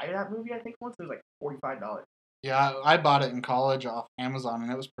to buy that movie, I think, once. It was like $45. Yeah, I bought it in college off Amazon,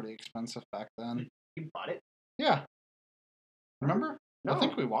 and it was pretty expensive back then. You bought it? Yeah. Remember? No. I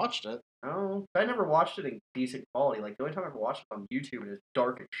think we watched it. No. I never watched it in decent quality. Like, the only time I've watched it on YouTube, and it's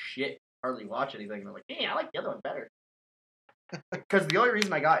dark as shit. Hardly watch anything. And I'm like, hey, I like the other one better. Because the only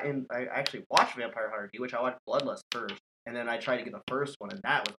reason I actually watched Vampire Hunter D, which I watched Bloodlust first, and then I tried to get the first one, and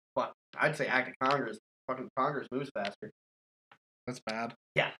that was I'd say Act of Congress. Fucking Congress moves faster. That's bad.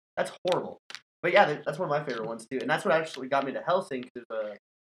 Yeah, that's horrible. But yeah, that's one of my favorite ones too, and that's what actually got me to Hellsing. Because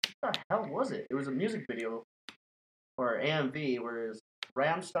what the hell was it? It was a music video or AMV where it was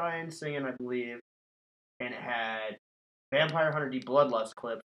Rammstein singing, I believe, and it had Vampire Hunter D Bloodlust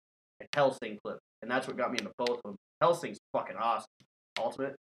clip and Hellsing clip, and that's what got me into both of them. Hellsing's fucking awesome.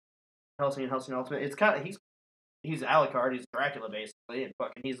 Ultimate. Hellsing and Hellsing Ultimate. It's kind of he's Alucard, he's Dracula basically, and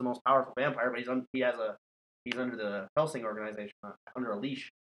fucking he's the most powerful vampire, but he's under the Hellsing organization, under a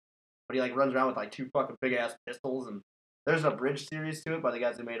leash. But he like runs around with like two fucking big ass pistols, and there's a bridge series to it by the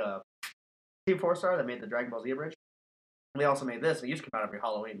guys who made a Team 4-Star that made the Dragon Ball Z bridge. And they also made this. It used to come out every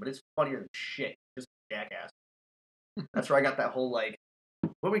Halloween, but it's funnier than shit. Just jackass. That's where I got that whole like,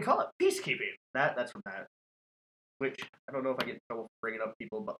 what do we call it? Peacekeeping. That's from that. Which I don't know if I get in trouble for bringing up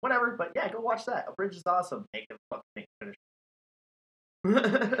people, but whatever. But yeah, go watch that. A bridge is awesome. Make them fucking finish.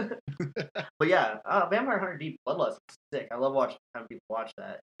 But yeah, Vampire Hunter D Bloodlust is sick. I love having people watch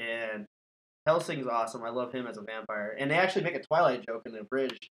that. And Hellsing's awesome. I love him as a vampire. And they actually make a Twilight joke in the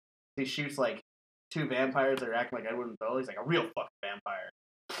bridge. He shoots like two vampires that are acting like Edward and Belle. He's like a real fucking vampire.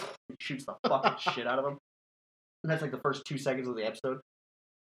 He shoots the fucking shit out of them. And that's like the first 2 seconds of the episode.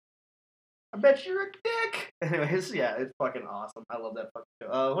 I bet you're a dick! Anyways, yeah, it's fucking awesome. I love that fucking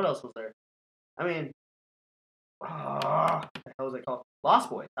show. What else was there? I mean, what the hell was it called? Lost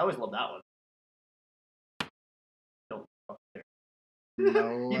Boys. I always loved that one. Don't fucking care.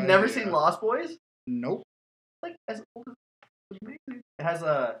 No You've never seen Lost Boys? Nope. Like, as older. It has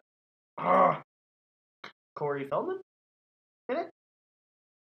Corey Feldman in it?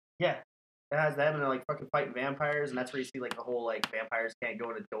 Yeah. It has them and they're like fucking fighting vampires, and that's where you see like the whole like vampires can't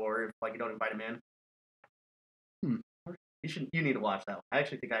go in a door if like you don't invite them in. You need to watch that one. I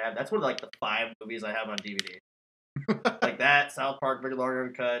actually think I have. That's one of like the 5 movies I have on DVD. Like that, South Park, Big Long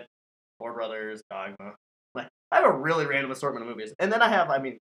Uncut, Four Brothers, Dogma. Like I have a really random assortment of movies, and then I have,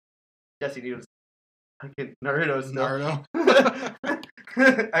 Jesse Newton's fucking Naruto still. Naruto.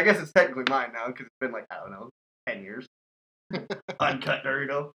 I guess it's technically mine now because it's been like, I don't know, 10 years. Uncut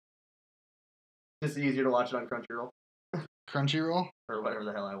Naruto. Just easier to watch it on Crunchyroll. Crunchyroll? Or whatever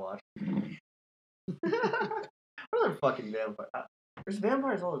the hell I watch. What other fucking vampires? There's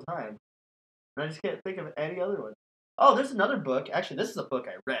vampires all the time. And I just can't think of any other one. Oh, there's another book. Actually, this is a book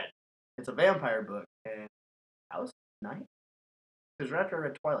I read. It's a vampire book. And I was 9. Because right after I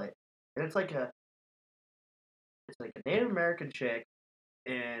read Twilight. And it's like a Native American chick.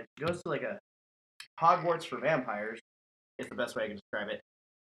 And she goes to like a Hogwarts for vampires. Is the best way I can describe it.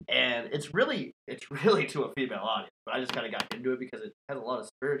 And it's really to a female audience, but I just kind of got into it because it has a lot of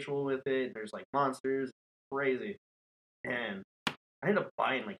spiritual with it. There's like monsters, it's crazy, and I ended up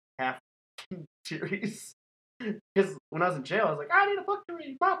buying like half the series because when I was in jail, I was like, I need a book to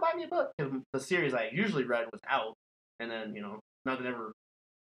read. Mom, buy me a book. Because the series I usually read was out, and then nothing ever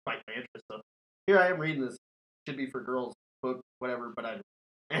spiked my interest. So here I am reading this should be for girls book, whatever. But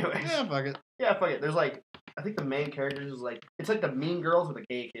anyways, Yeah, fuck it. Yeah, fuck it. There's like, I think the main characters is like, it's like the Mean Girls with a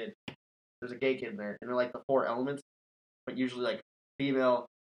gay kid. There's a gay kid in there, and they're like the 4 elements, but usually like female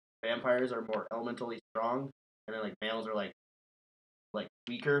vampires are more elementally strong, and then like males are like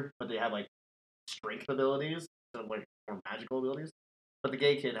weaker, but they have like strength abilities, so like more magical abilities. But the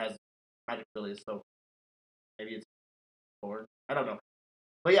gay kid has magic abilities, so maybe it's 4. I don't know.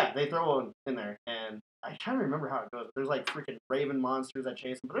 But yeah, they throw one in there, and I trying to remember how it goes. There's like freaking raven monsters that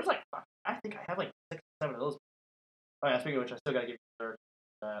chase them, but there's like I think I have like 6 or 7 of those. Oh yeah, speaking of which, I still gotta give you dessert.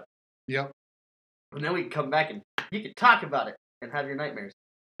 Yep. And then we can come back and you can talk about it and have your nightmares.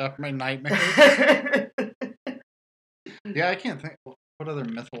 My nightmares. Yeah, I can't think. What other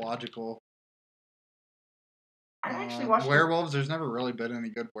mythological? I actually watched werewolves. There's never really been any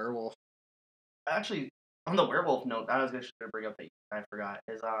good werewolf. Actually, on the werewolf note, I was gonna bring up that I forgot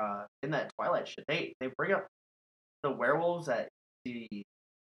is in that Twilight shit they bring up the werewolves that the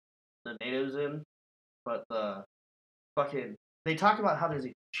natives in, but the fucking they talk about how there's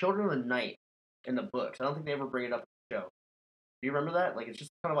children of the night in the books. I don't think they ever bring it up in the show. Do you remember that? Like it's just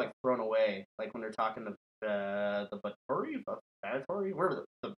kind of like thrown away, like when they're talking to the Bathory, wherever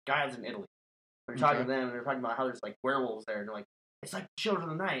the guys in Italy. They're talking to them, and they're talking about how there's like werewolves there, and they're like, it's like children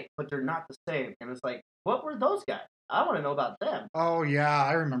of the night, but they're not the same. And it's like, what were those guys? I want to know about them. Oh yeah,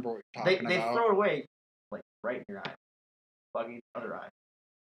 I remember what you're talking about. They throw it away, like right in your eye, buggy other eye.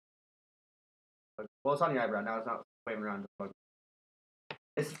 Well, it's on your eyebrow now. It's not waving around the buggy.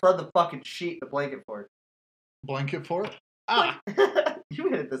 It's spread the fucking sheet, the blanket for it. Blanket for it? Ah, you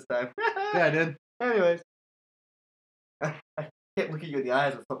hit it this time. Yeah, I did. Anyways, I can't look at you in the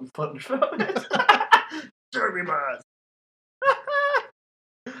eyes with something floating from it. Derby buzz.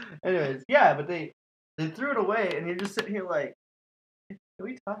 Anyways, yeah, but they threw it away, and you're just sitting here like, can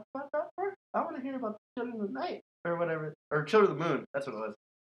we talk about that part? I want to hear about the Children of the Night or whatever, or Children of the Moon. That's what it was.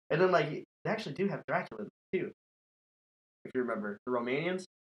 And then like they actually do have Dracula too, if you remember the Romanians.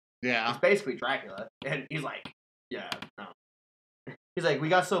 Yeah, it's basically Dracula, and he's like, yeah, no. He's like, we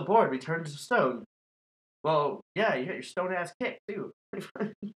got so bored, we turned to stone. Well, yeah, you got your stone ass kicked too. It's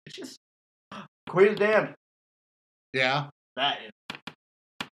just Queen of the Damned. Yeah, that is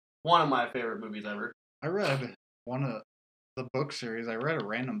one of my favorite movies ever. I read one of the book series. I read a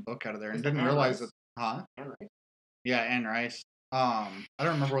random book out of there and didn't realize it. Huh? Anne Rice. Yeah, Anne Rice. I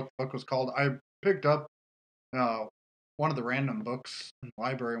don't remember what the book was called. I picked up one of the random books in the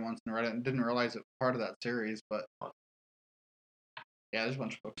library once and read it and didn't realize it was part of that series. But yeah, there's a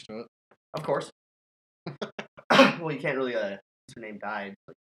bunch of books to it. Of course. Well, you can't really. What's her name died?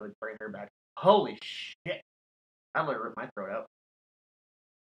 Like, really bring her back. Holy shit! I'd let her rip my throat out.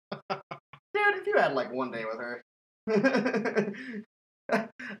 Dude, if you had like one day with her,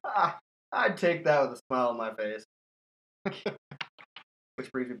 I'd take that with a smile on my face.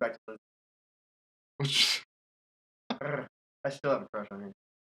 Which brings me back to Liz. I still have a crush on her.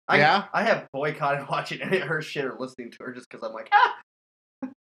 I have boycotted watching any of her shit or listening to her just because I'm like,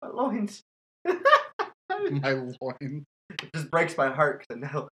 my loins. My loins. It just breaks my heart because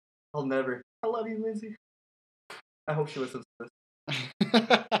I know I'll never. I love you, Lindsay. I hope she listens to this.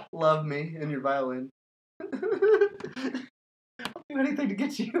 Love me and your violin. I'll do anything to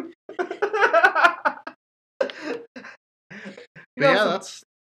get you. That's.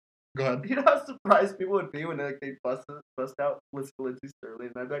 Go ahead. You know how surprised people would be when they bust out listen to Lindsay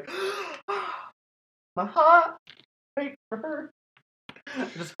Sterling, and I'd be like, my heart, wait for her. I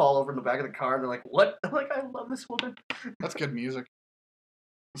just fall over in the back of the car, and they're like, what? I'm like, I love this woman. That's good music.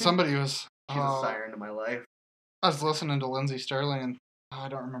 Somebody was. She's a siren in my life. I was listening to Lindsay Sterling, and I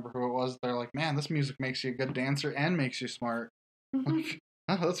don't remember who it was. They're like, man, this music makes you a good dancer and makes you smart. Like,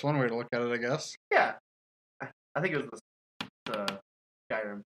 that's one way to look at it, I guess. Yeah. I think it was the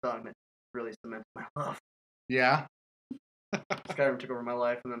Skyrim song that really cemented my love. Yeah. Skyrim took over my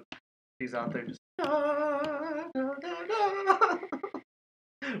life, and then he's out there just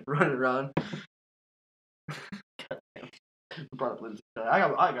running around. God damn. I brought up Lindsay. I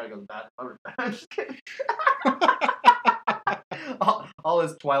gotta go to the bathroom. I'm just kidding. all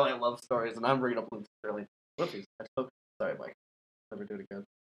his Twilight love stories, and I'm bringing up Lindsay Sterling. Whoopsies. Sorry, Mike. Never do it again.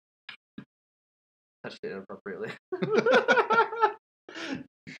 Touched it inappropriately.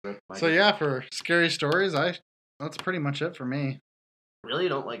 So yeah, for scary stories, that's pretty much it for me. Really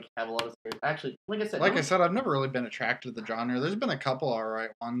don't have a lot of stories. Actually, like I said, I've never really been attracted to the genre. There's been a couple alright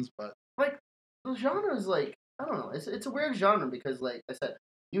ones, but like the genre is I don't know. It's a weird genre because like I said,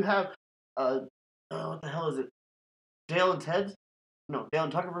 you have what the hell is it? Dale and Ted's? No, Dale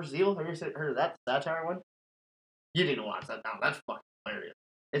and Tucker versus Evil. Have you heard of that satire one? You need to watch that now. That's fucking hilarious.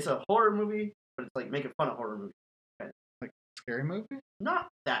 It's a horror movie, but it's like making fun of horror movies. Like scary movie? Not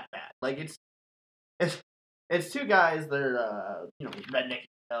that bad. Like it's two guys. They're redneck.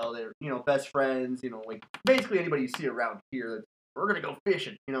 They're best friends. Like basically anybody you see around here. We're gonna go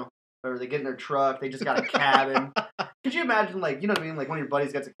fishing. Or they get in their truck. They just got a cabin. Could you imagine, you know what I mean? Like one of your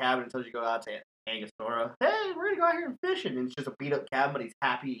buddies gets a cabin and tells you to go out to Angostura. Hey, we're gonna go out here and fishing. And it's just a beat up cabin, but he's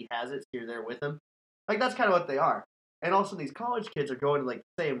happy he has it, so you're there with him. Like that's kind of what they are. And also, these college kids are going to like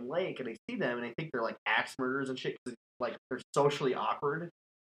the same lake, and they see them, and they think they're like axe murderers and shit. Cause, like they're socially awkward,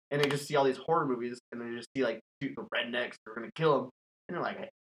 and they just see all these horror movies, and they just see like shoot the rednecks, they're gonna kill them, and they're like, hey,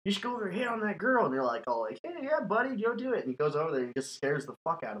 you should go over and hit on that girl, and they're like, all like, hey, yeah, buddy, go do it, and he goes over there and just scares the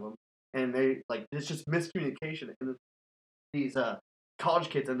fuck out of them, and they like it's just miscommunication, and these college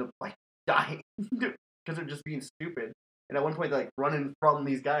kids end up like dying because they're just being stupid, and at one point they're like running from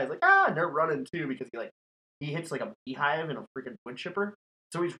these guys, like and they're running too because he hits like a beehive in a freaking wood chipper.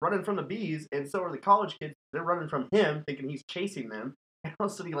 So he's running from the bees, and so are the college kids. They're running from him, thinking he's chasing them, and all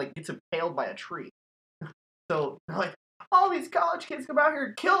of a sudden he like gets impaled by a tree. So they're like, all these college kids come out here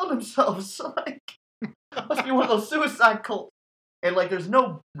and killing themselves. So like, must be one of those suicide cults. And like, there's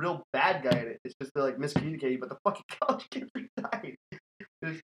no real bad guy in it. It's just they're like miscommunicating, but the fucking college kids are dying.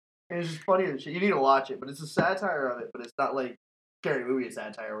 And it's just funny and shit. You need to watch it, but it's a satire of it. But it's not like scary movie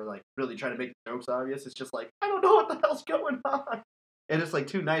satire where like really trying to make the jokes obvious. It's just like I don't know what the hell's going on. And it's like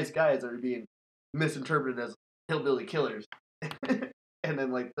two nice guys that are being misinterpreted as hillbilly killers. And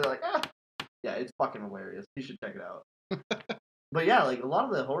then like they're like, yeah, it's fucking hilarious. You should check it out. But yeah, like a lot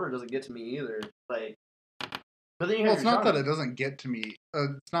of the horror doesn't get to me either. Like, but then you it's not that it doesn't get to me.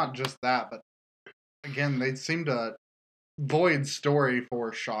 It's not just that, but again, they seem to void story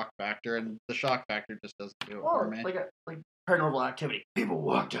for shock factor, and the shock factor just doesn't do it for me. Like Paranormal Activity. People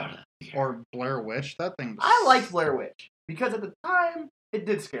walked out of the theater. Or Blair Witch. That thing. I liked Blair Witch because at the time it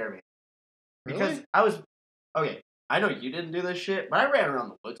did scare me. Because really? I was okay. I know you didn't do this shit, but I ran around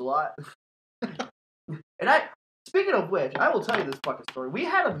the woods a lot. And speaking of which, I will tell you this fucking story. We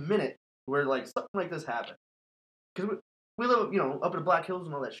had a minute where like something like this happened. Because we live, up in the Black Hills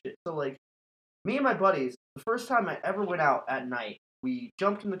and all that shit. So like, me and my buddies, the first time I ever went out at night, we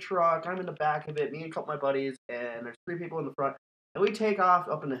jumped in the truck. I'm in the back of it. Me and a couple of my buddies, and there's 3 people in the front, and we take off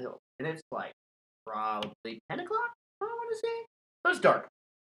up in the hill. And it's like probably 10 o'clock. I want to say, but it's dark.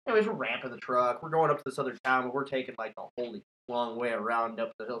 Anyways, we're ramping the truck. We're going up to this other town, but we're taking like the holy long way around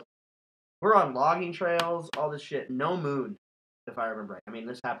up the hill. We're on logging trails, all this shit. No moon, if I remember right. I mean,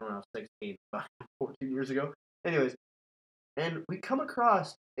 this happened when I was 16, about 14 years ago. Anyways, and we come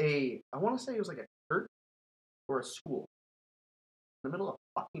across I want to say it was like a church or a school in the middle of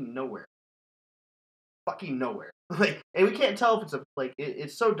fucking nowhere. Fucking nowhere. Like, and we can't tell if it's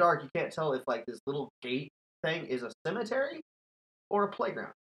it's so dark you can't tell if like this little gate thing is a cemetery or a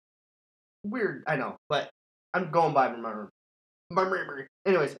playground. Weird, I know, but I'm going by my memory.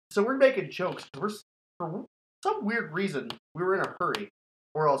 Anyways, so we're making jokes. For some weird reason, we were in a hurry,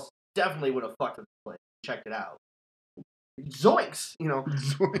 or else definitely would have fucked with the place. Checked it out. Zoinks!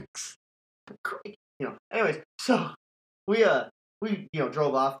 Zoinks. Great. Anyways, so we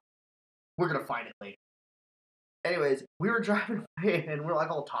drove off. We're gonna find it later. Anyways, we were driving away, and we're like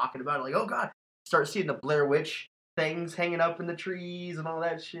all talking about it, like, oh god, start seeing the Blair Witch things hanging up in the trees and all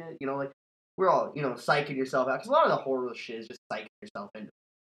that shit. Like we're all psyching yourself out because a lot of the horror shit is just psyching yourself into.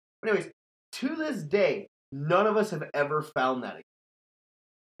 But anyways, to this day, none of us have ever found that again.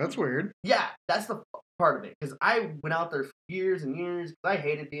 That's weird. Yeah, that's the part of it. Because I went out there for years and years. Because I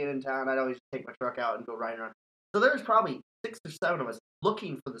hated being in town. I'd always take my truck out and go riding around. So there's probably 6 or 7 of us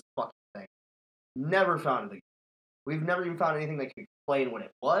looking for this fucking thing. Never found it again. We've never even found anything that could explain what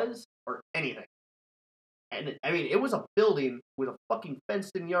it was or anything. And I mean, it was a building with a fucking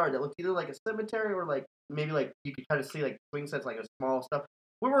fenced-in yard that looked either like a cemetery or like maybe like you could kind of see like swing sets, like a small stuff.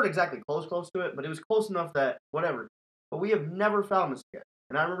 We weren't exactly close to it, but it was close enough that whatever. But we have never found this yet.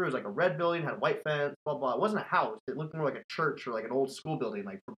 And I remember it was like a red building, had a white fence, blah, blah. It wasn't a house. It looked more like a church or like an old school building,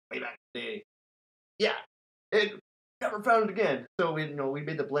 like from way back in the day. Yeah. It never found it again. So we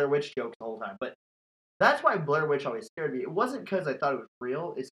made the Blair Witch jokes the whole time. But that's why Blair Witch always scared me. It wasn't because I thought it was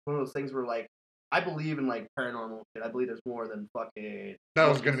real. It's one of those things where like, I believe in like paranormal shit. I believe there's more than fucking... That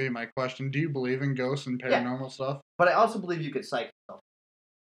was going to be my question. Do you believe in ghosts and paranormal stuff? But I also believe you can psych yourself.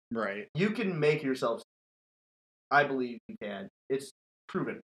 Right. You can make yourself... I believe you can. It's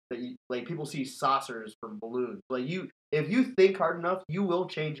proven that people see saucers from balloons. Like if you think hard enough, you will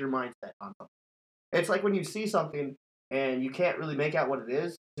change your mindset on something. It's like when you see something and you can't really make out what it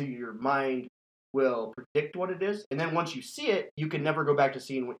is, so your mind will predict what it is, and then once you see it, you can never go back to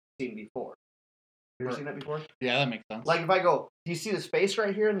seeing what you've seen before. You ever seen that before? Yeah, that makes sense. Like if I go, do you see the space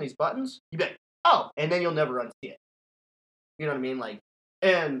right here in these buttons? You'd be like, oh, and then you'll never unsee it. You know what I mean? Like,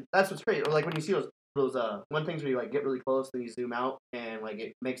 and that's what's great. Or like when you see those one things where you like get really close, then you zoom out, and like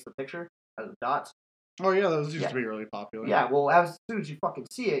it makes the picture out of the dots. Oh yeah, those used to be really popular. Yeah, well, as soon as you fucking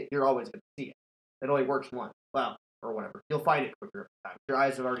see it, you're always gonna see it. It only works once. Well, or whatever. You'll find it quicker every time. Your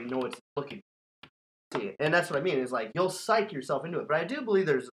eyes have already know it's looking. see. And that's what I mean, is like, you'll psych yourself into it. But I do believe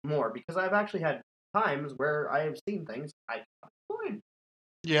there's more, because I've actually had times where I have seen things I avoid.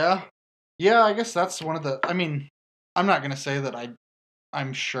 Yeah. Yeah, I guess that's one of the. I mean, I'm not going to say that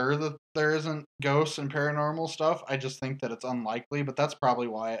I'm sure that there isn't ghosts and paranormal stuff. I just think that it's unlikely, but that's probably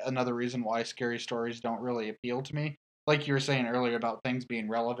why another reason why scary stories don't really appeal to me. Like you were saying earlier about things being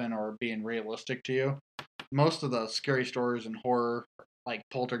relevant or being realistic to you. Most of the scary stories in horror, like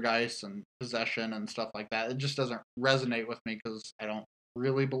poltergeists and possession and stuff like that, it just doesn't resonate with me because I don't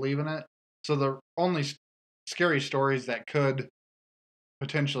really believe in it. So the only scary stories that could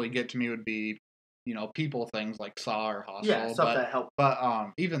potentially get to me would be, people things like Saw or Yeah, Hostel. stuff But that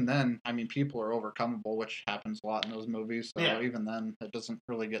help. even then, I mean, people are overcomable, which happens a lot in those movies. So Yeah. even then, it doesn't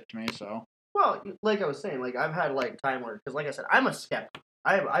really get to me. So Well, like I was saying, like, I've had, like, time where, because like I said, I'm a skeptic.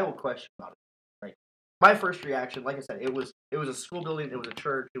 I will question about it. Like, my first reaction, like I said, it was a school building, it was a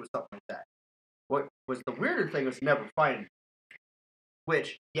church, it was something like that. What was the weirder thing was never finding it.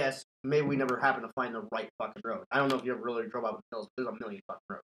 Which, yes, maybe we never happened to find the right fucking road. I don't know if you ever really drove out in the hills. There's a million fucking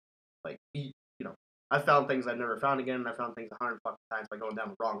roads. Like, I found things I've never found again, and I found things 100 fucking times by going down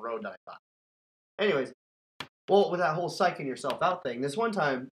the wrong road that I thought. Anyways, well, with that whole psyching yourself out thing, this one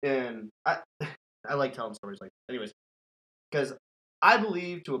time, and I like telling stories like this. Anyways, because I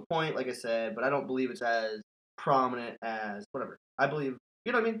believe to a point, like I said, but I don't believe it's as prominent as whatever. I believe,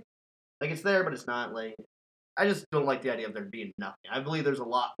 you know what I mean? Like, it's there, but it's not. Like, I just don't like the idea of there being nothing. I believe there's a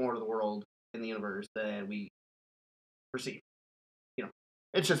lot more to the world in the universe than we perceive.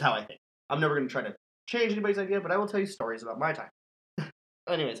 It's just how I think. I'm never going to try to change anybody's idea, but I will tell you stories about my time.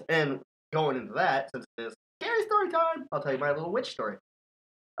 Anyways, and going into that, since it is scary story time, I'll tell you my little witch story.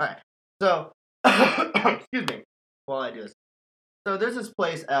 Alright, so, excuse me while I do this. So there's this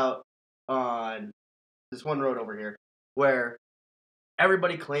place out on this one road over here where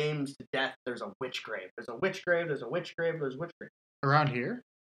everybody claims to death there's a witch grave. There's a witch grave, there's a witch grave, there's a witch grave. around here,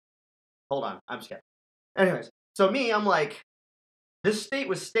 Hold on, I'm scared. Anyways, so me, I'm like, this state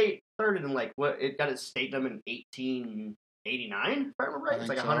was started in like, what, it got its statehood in 1889, if I remember right. It's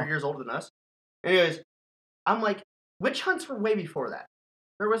like 100 years older than us. Anyways, I'm like, witch hunts were way before that.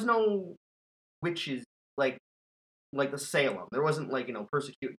 There was no witches like the Salem. There wasn't like,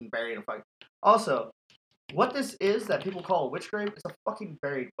 persecuting and burying and fucking. Also, what this is that people call a witch grave is a fucking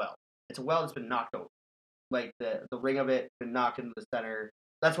buried well. It's a well that's been knocked over. Like the ring of it been knocked into the center.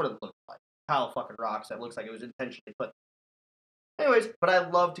 That's what it looks like. Pile of fucking rocks that looks like it was intentionally put. Anyways, but I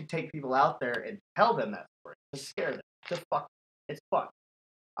love to take people out there and tell them that story. To scare them. To fuck. It's fun.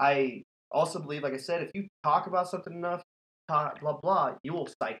 I also believe, like I said, if you talk about something enough, blah, blah, you will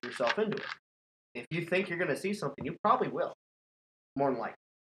psych yourself into it. If you think you're going to see something, you probably will. More than likely.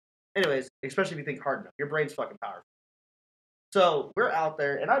 Anyways, especially if you think hard enough. Your brain's fucking powerful. So, we're out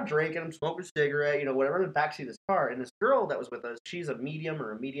there, and I'm drinking, I'm smoking a cigarette, whatever, in the backseat of this car, and this girl that was with us, she's a medium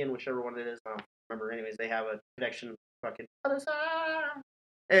or a median, whichever one it is, I don't remember. Anyways, they have a connection fucking other side.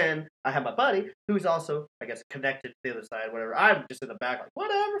 And I have my buddy, who's also, I guess, connected to the other side, whatever. I'm just in the back, like,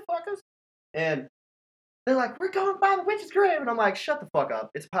 whatever, fuckers. And they're like, we're going by the witch's grave. And I'm like, shut the fuck up.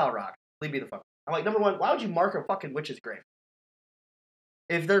 It's Pile Rock. Leave me the fuck. I'm like, number one, why would you mark a fucking witch's grave?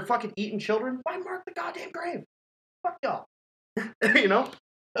 If they're fucking eating children, why mark the goddamn grave? Fuck y'all. If you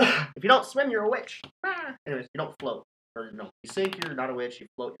don't swim, you're a witch. Anyways, you don't float. Or, you sink, you're not a witch. You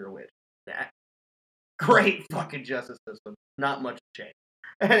float, you're a witch. Great fucking justice system. Not much to change.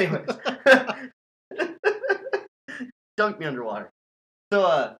 Anyways. Dunk me underwater.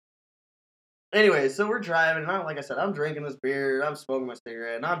 So, anyways, so we're driving, and like I said, I'm drinking this beer, I'm smoking my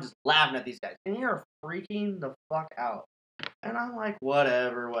cigarette, and I'm just laughing at these guys. And you're freaking the fuck out. And I'm like,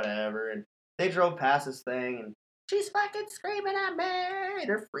 whatever. And they drove past this thing, and she's fucking screaming at me.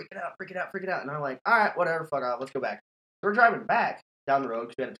 They're freaking out. And I'm like, all right, whatever, fuck off, let's go back. So we're driving back down the road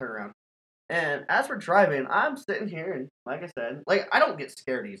because we had to turn around. And as we're driving, I'm sitting here, and like I said, like, I don't get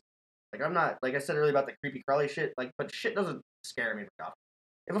scared easily. Like, I'm not, like I said earlier about the creepy crawly shit, like, but shit doesn't scare me enough.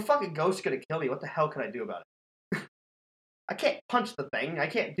 If a fucking ghost's gonna kill me, what the hell can I do about it? I can't punch the thing. I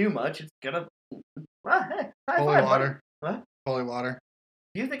can't do much. It's gonna. Hey, high holy five, water. buddy. What? Holy water.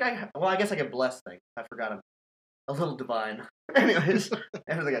 Do you think well, I guess I can bless things. I forgot I'm a little divine. Anyways,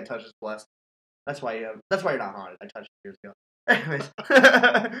 everything I touch is blessed. That's why you're not haunted. I touched it years ago. Anyways,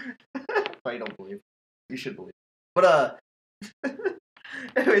 that's why you don't believe. You should believe. But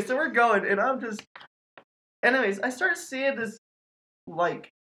anyway, so we're going, and I'm just. Anyways, I start seeing this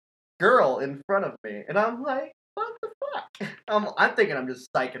like girl in front of me, and I'm like, what the fuck? I'm thinking I'm just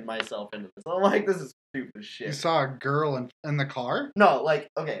psyching myself into this. I'm like, this is stupid as shit. You saw a girl in the car? No, like,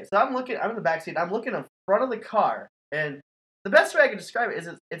 okay, so I'm in the backseat, I'm looking in front of the car, and the best way I can describe it is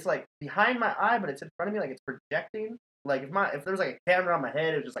it's like behind my eye, but it's in front of me, like it's projecting. Like if there was like a camera on my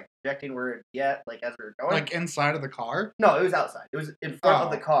head, it was just like projecting where it's at, like as we were going. Like inside of the car? No, it was outside. It was in front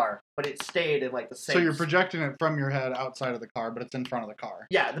of the Oh. car, but it stayed in like the same. So you're projecting it from your head outside of the car, but it's in front of the car.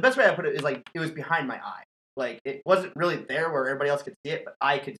 Yeah, the best way I put it is like it was behind my eye. Like it wasn't really there where everybody else could see it, but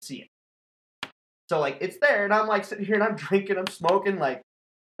I could see it. So like it's there, and I'm like sitting here and I'm drinking, I'm smoking. Like,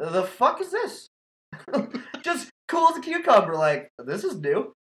 the fuck is this? Just cool as a cucumber. Like, this is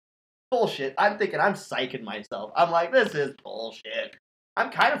new. Bullshit. I'm thinking I'm psyching myself. I'm like, this is bullshit. I'm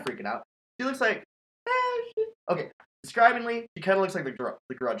kind of freaking out. She looks like, okay. Describingly, she kind of looks like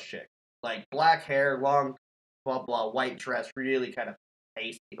the Grudge chick. Like black hair, long, blah blah, white dress, really kind of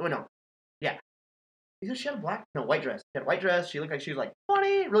pasty. Oh no, yeah. Either she had a white dress. She had a white dress. She looked like she was like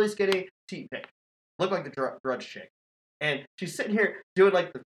 20, really skinny, teeth pick. Looked like the Grudge chick. And she's sitting here doing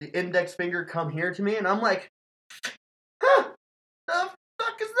like the index finger come here to me, and I'm like, huh, the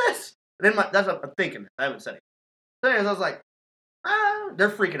fuck is this? And then that's what I'm thinking. I haven't said it. So anyways, I was like, they're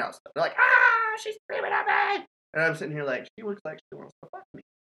freaking out. They're like, she's screaming at me. And I'm sitting here like, she looks like she wants to fuck me.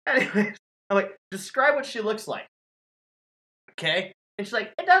 Anyways, I'm like, describe what she looks like. Okay? And she's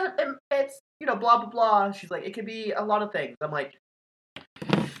like, it's, blah, blah, blah. She's like, it could be a lot of things. I'm like,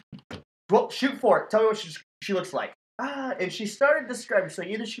 well, shoot for it. Tell me what she looks like. And she started describing, so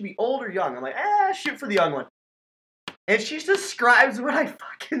either she'd be old or young. I'm like, shoot for the young one. And she describes what I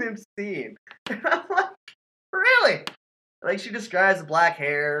fucking am seeing. And I'm like, really? Like, she describes the black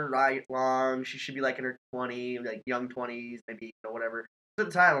hair, right, long. She should be like in her 20s, like young 20s, maybe, whatever. At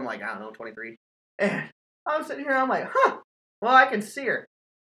the time, I'm like, I don't know, 23. And I'm sitting here, I'm like, well, I can see her.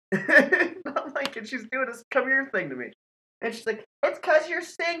 I'm like, and she's doing this come here thing to me. And she's like, it's because you're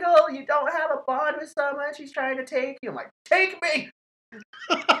single, you don't have a bond with someone, she's trying to take you. I'm like, take me!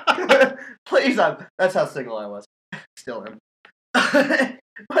 Please, that's how single I was. Still am.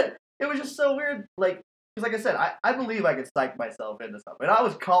 But it was just so weird, like, because like I said, I believe I could psych myself into something. And I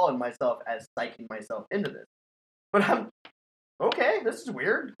was calling myself as psyching myself into this. But I'm, okay, this is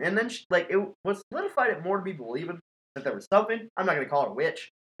weird. And then, it was solidified it more to me believing that there was something. I'm not going to call her a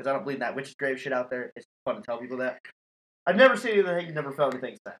witch, because I don't believe that witch's grave shit out there. It's fun to tell people that. I've never seen anything, never felt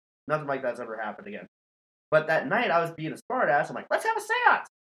anything since. Nothing like that's ever happened again. But that night, I was being a smartass. I'm like, let's have a seance.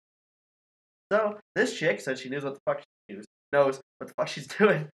 So this chick said she knows what the fuck knows what the fuck she's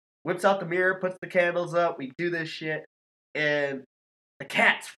doing. Whips out the mirror, puts the candles up. We do this shit, and the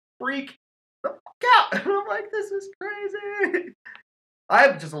cats freak the fuck out. And I'm like, this is crazy.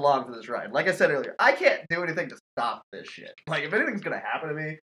 I'm just along for this ride. Like I said earlier, I can't do anything to stop this shit. Like, if anything's gonna happen to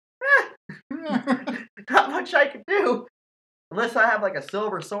me, not much I can do. Unless I have like a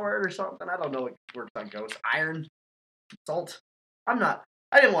silver sword or something. I don't know what works on ghosts. Iron, salt. I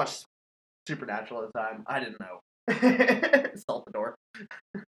didn't watch Supernatural at the time. I didn't know. Salt the door.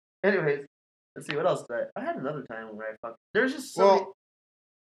 Anyways, let's see what else did I had another time where I fucked. There's just so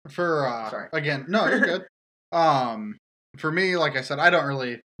sorry. Again, no, you're good. For me, like I said, I don't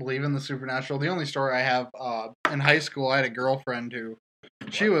really believe in the supernatural. The only story I have, in high school, I had a girlfriend who,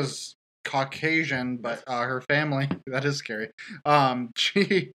 she was Caucasian, but her family, that is scary. Her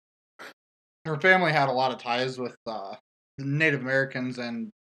family had a lot of ties with Native Americans, and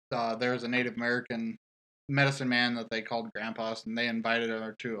there's a Native American medicine man that they called Grandpa's, and they invited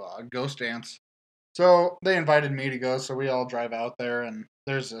her to a ghost dance. So they invited me to go, so we all drive out there, and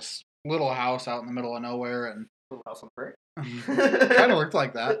there's this little house out in the middle of nowhere, and little house on prairie. Kind of looked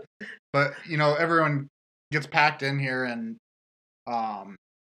like that. But, everyone gets packed in here, and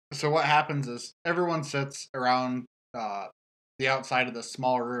so what happens is everyone sits around the outside of this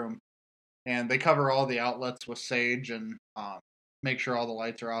small room, and they cover all the outlets with sage and make sure all the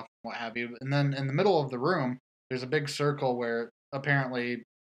lights are off and what have you. And then in the middle of the room, there's a big circle where apparently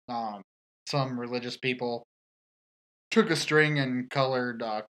some religious people took a string and colored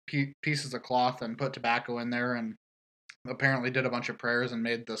pieces of cloth and put tobacco in there, and apparently did a bunch of prayers and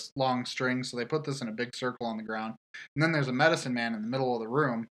made this long string. So they put this in a big circle on the ground. And then there's a medicine man in the middle of the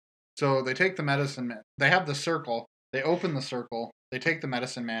room. So they take the medicine man. They have the circle. They open the circle. They take the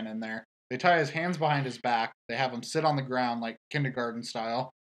medicine man in there. They tie his hands behind his back. They have him sit on the ground like kindergarten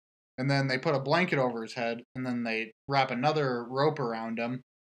style. And then they put a blanket over his head. And then they wrap another rope around him.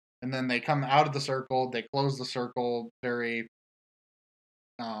 And then they come out of the circle. They close the circle very,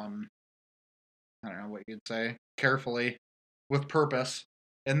 I don't know what you'd say, carefully, with purpose.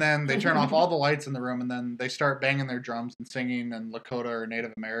 And then they turn off all the lights in the room. And then they start banging their drums and singing in Lakota or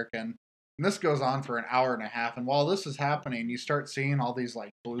Native American. And this goes on for an hour and a half. And while this is happening, you start seeing all these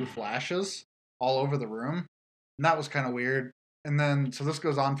like blue flashes all over the room. And that was kind of weird. And then, so this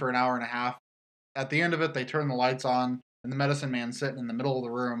goes on for an hour and a half. At the end of it, they turn the lights on. and the medicine man's sitting in the middle of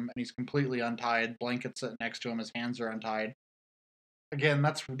the room, and he's completely untied, blanket sitting next to him, his hands are untied. Again,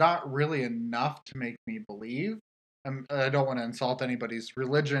 that's not really enough to make me believe. I don't want to insult anybody's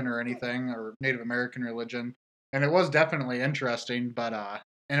religion or anything, or Native American religion. And it was definitely interesting, but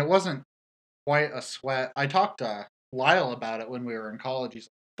and it wasn't quite a sweat. I talked to Lyle about it when we were in college. He's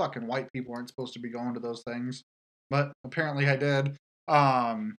like, fucking white people aren't supposed to be going to those things, but apparently I did.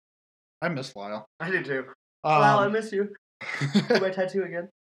 I miss Lyle. I do too. Lyle, I miss you. Do my tattoo again.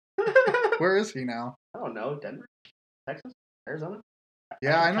 Where is he now? I don't know. Denver, Texas, Arizona.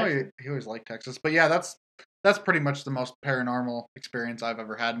 Yeah, I know he always liked Texas, but yeah, that's pretty much the most paranormal experience I've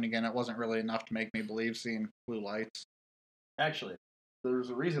ever had. And again, it wasn't really enough to make me believe seeing blue lights. Actually, there's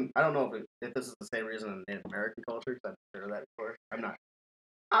a reason. I don't know if this is the same reason in Native American culture, because I've heard of that before. I'm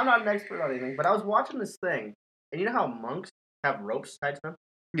not an expert on anything, but I was watching this thing, and you know how monks have ropes tied to them?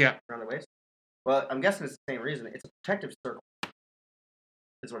 Yeah. Around their waist? Well, I'm guessing it's the same reason. It's a protective circle.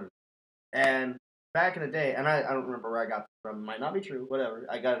 Is what it is. And back in the day, and I don't remember where I got this from. It might not be true. Whatever.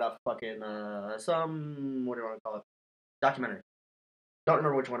 I got it off fucking some, what do you want to call it? Documentary. Don't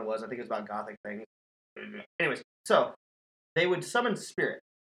remember which one it was. I think it was about gothic things. Anyways, so they would summon spirits,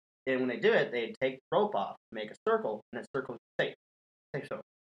 and when they do it, they'd take the rope off, make a circle, and that circle is safe. Safe zone.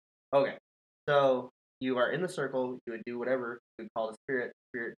 Okay, so you are in the circle. You would do whatever you would call the spirit,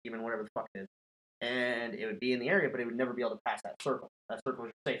 demon, whatever the fuck it is, and it would be in the area, but it would never be able to pass that circle. That circle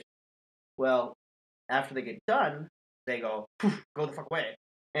is safe. Well, after they get done, they go, poof, go the fuck away,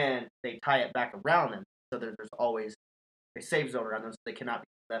 and they tie it back around them, so that there's always a safe zone around them, so they cannot be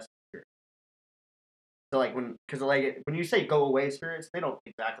possessed by spirits. So when you say go away spirits, they don't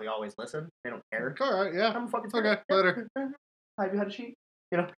exactly always listen. They don't care. All right, yeah. I'm a fucking spirit. Okay, later. Have you had a sheet?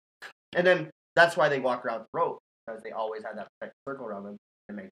 And then that's why they walk around the rope, because they always have that protective circle around them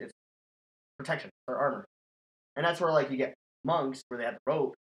and make it's protection or armor. And that's where you get monks where they have the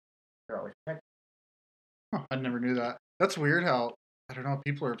rope, they're always protected. Huh, I never knew that. That's weird how I don't know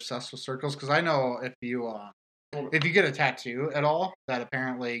people are obsessed with circles, because I know if you get a tattoo at all that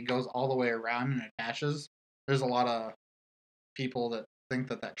apparently goes all the way around and attaches, there's a lot of people that think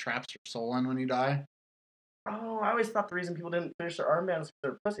that traps your soul in when you die. Oh, I always thought the reason people didn't finish their armbands was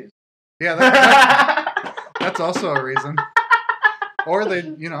they're pussies. Yeah, that's also a reason. Or they,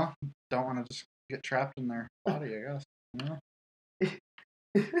 don't want to just get trapped in their body, I guess.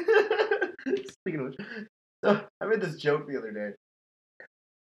 Speaking of which, so I made this joke the other day.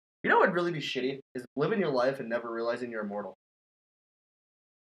 You know what would really be shitty? Is living your life and never realizing you're immortal.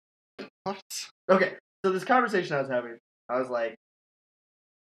 What? Okay, so this conversation I was having, I was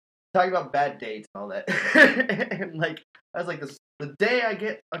talking about bad dates and all that. And I was like, the day I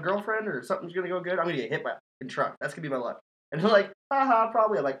get a girlfriend or something's gonna go good, I'm gonna get hit by a truck. That's gonna be my luck. And they're like, haha,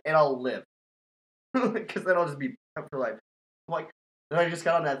 probably. I'm like, and I'll live. Because then I'll just be up for life. Then I just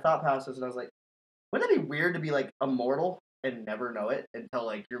got on that thought process and I was like, wouldn't that be weird to be immortal and never know it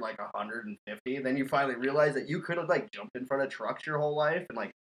until you're 150? Then you finally realize that you could have jumped in front of trucks your whole life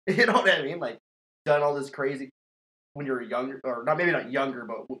and you know what I mean? Done all this crazy when you were younger, or maybe not younger,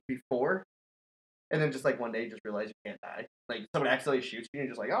 but before. And then just one day you just realize you can't die. Someone accidentally shoots you and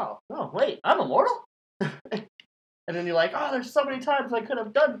you're just oh, no, wait, I'm immortal? And then you're oh, there's so many times I could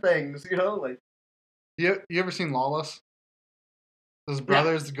have done things, You ever seen Lawless? Those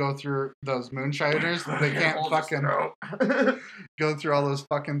brothers go through those moonshiners. They can't fucking go through all those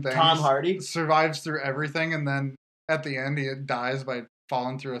fucking things. Tom Hardy survives through everything, and then at the end he dies by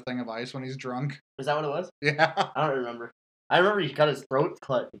falling through a thing of ice when he's drunk. Is that what it was? Yeah. I don't remember. I remember he got his throat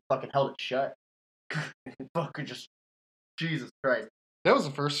cut and fucking held it shut. Fucking just Jesus Christ. That was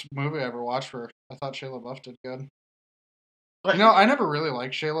the first movie I ever watched where I thought Shia LaBeouf did good. I never really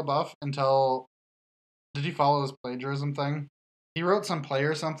liked Shia LaBeouf until... Did you follow his plagiarism thing? He wrote some play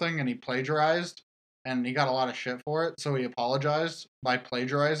or something, and he plagiarized, and he got a lot of shit for it, so he apologized by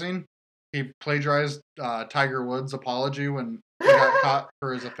plagiarizing. He plagiarized Tiger Woods' apology when he got caught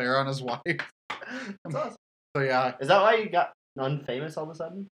for his affair on his wife. That's awesome. So, yeah. Is that why he got unfamous all of a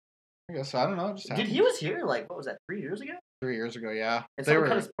sudden? I guess so. I don't know. It just happened. Dude, he was here, what was that, 3 years ago? 3 years ago, yeah. And someone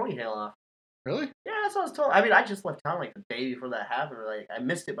cut his ponytail off. Really? Yeah, that's what I was told. I mean, I just left town the day before that happened. Or, I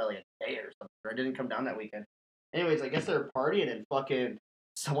missed it by a day or something. Or I didn't come down that weekend. Anyways, I guess they were partying and fucking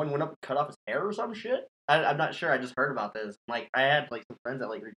someone went up and cut off his hair or some shit. I'm not sure. I just heard about this. I had some friends that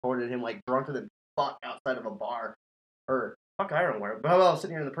recorded him drunker than fuck outside of a bar. Or fuck, I don't know where. But I was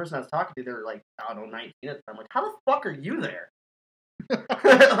sitting here and the person I was talking to, they were I don't know, 19 at the time. How the fuck are you there?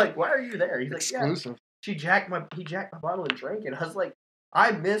 Why are you there? He's exclusive. Yeah, he jacked my bottle and drank it. I was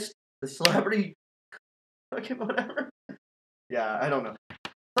I missed the celebrity fucking whatever. Yeah, I don't know.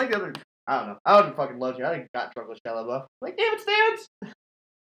 It's the other I don't know. I would have fucking loved you. I got drunk with Shia LaBeouf. Like, David Stans!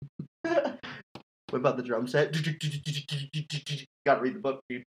 What about the drum set? Gotta read the book,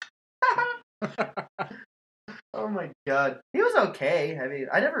 dude. Oh my god. He was okay. I mean,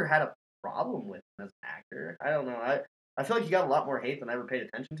 I never had a problem with him as an actor. I don't know. I feel like he got a lot more hate than I ever paid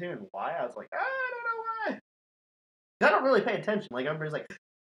attention to, and why? I was like, I don't know why. I don't really pay attention. Like, everybody's like,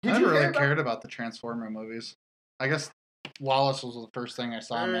 I never really cared about the Transformer movies. I guess Wallace was the first thing I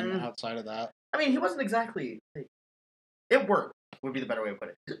saw him in outside of that. I mean, he wasn't exactly... It worked, would be the better way to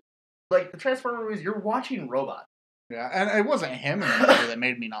put it. Like, the Transformer movies, you're watching robots. Yeah, and it wasn't him in the movie that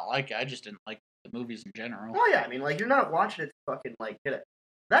made me not like it. I just didn't like the movies in general. Oh, yeah, I mean, like, you're not watching it to fucking, like, get it.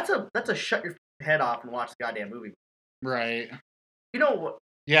 That's a shut your head off and watch the goddamn movie. Right. You know what?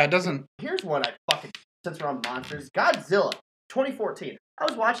 Yeah, it doesn't... Here's one I fucking... Since we're on monsters. Godzilla, 2014. I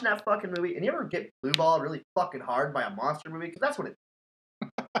was watching that fucking movie, and you ever get blue balled really fucking hard by a monster movie? Because that's what it is.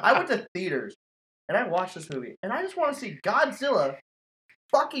 I went to theaters, and I watched this movie, and I just want to see Godzilla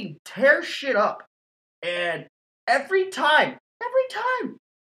fucking tear shit up. And every time,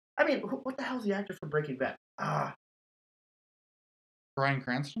 I mean, what the hell's the actor from Breaking Bad? Bryan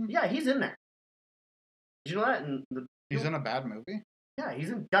Cranston? Yeah, he's in there. Did you know that? He's in a bad movie? Yeah,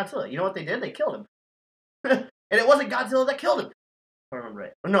 he's in Godzilla. You know what they did? They killed him. And it wasn't Godzilla that killed him. If I remember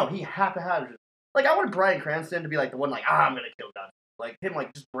right. No, he had to have... Like, I wanted Bryan Cranston to be, like, the one, like, I'm gonna kill Godzilla. Like, him,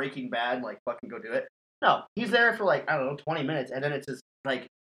 like, just Breaking Bad, like, fucking go do it. No, he's there for, like, I don't know, 20 minutes, and then it's just, like,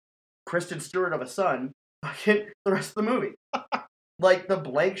 Kristen Stewart of a son fucking the rest of the movie. Like, the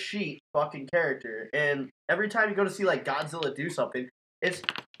blank sheet fucking character. And every time you go to see, like, Godzilla do something, it's,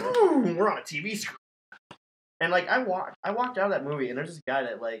 boom, we're on a TV screen. And, like, I walked out of that movie, and there's this guy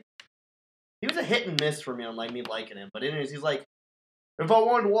that, like, he was a hit and miss for me on, like, me liking him. But anyways, he's like, if I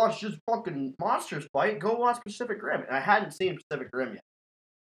wanted to watch just fucking monsters fight, go watch Pacific Rim. And I hadn't seen Pacific Rim yet.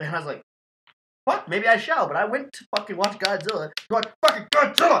 And I was like, fuck, maybe I shall. But I went to fucking watch Godzilla. Watch fucking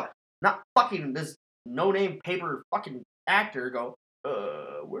Godzilla! Not fucking this no-name paper fucking actor go,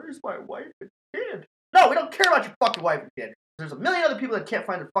 where's my wife and kid? No, we don't care about your fucking wife and kid. There's a million other people that can't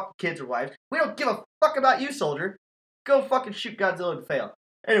find their fucking kids or wives. We don't give a fuck about you, soldier. Go fucking shoot Godzilla and fail.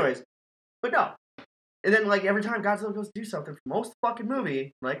 Anyways, but no. And then, like, every time Godzilla goes to do something for most of the fucking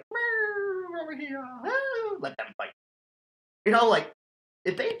movie, like, over here, let them fight. You know, like,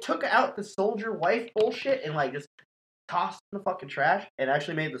 if they took out the soldier wife bullshit and, like, just tossed in the fucking trash and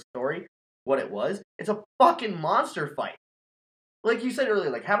actually made the story what it was, it's a fucking monster fight. Like you said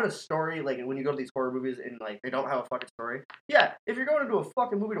earlier, like, having a story, like, when you go to these horror movies and, like, they don't have a fucking story. Yeah, if you're going to do a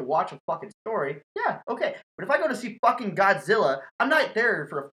fucking movie to watch a fucking story, yeah, okay. But if I go to see fucking Godzilla, I'm not there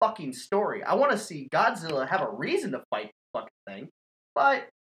for a fucking story. I want to see Godzilla have a reason to fight the fucking thing, but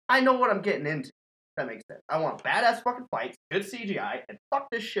I know what I'm getting into. That makes sense. I want badass fucking fights, good CGI, and fuck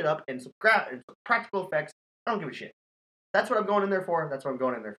this shit up, and some practical effects. I don't give a shit. That's what I'm going in there for. That's what I'm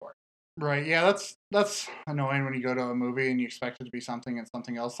going in there for. Right, yeah, that's annoying when you go to a movie and you expect it to be something and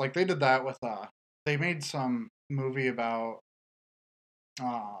something else. Like, they did that with, they made some movie about,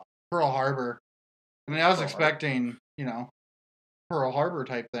 Pearl Harbor. I mean, I was expecting, you know, Pearl Harbor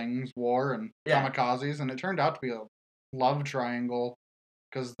type things, war and kamikazes, and it turned out to be a love triangle,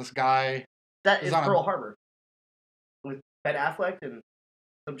 because this guy... That is Pearl Harbor. With Ben Affleck and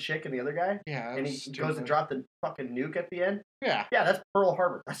some chick and the other guy? Yeah. And he goes to drop the fucking nuke at the end? Yeah. Yeah, that's Pearl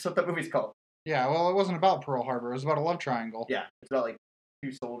Harbor. That's what that movie's called. Yeah, well, it wasn't about Pearl Harbor. It was about a love triangle. Yeah, it's about, like,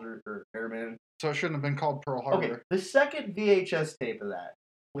 two soldiers or airmen. So it shouldn't have been called Pearl Harbor. Okay, the second VHS tape of that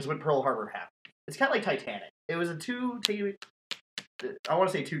was when Pearl Harbor happened. It's kind of like Titanic. It was a I want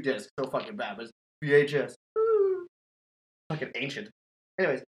to say 2 discs, so fucking bad, but it's VHS. Fucking ancient.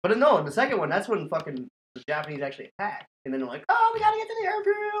 Anyways, but no, the second one, that's when fucking the Japanese actually attacked. And then they're like, oh, we gotta get to the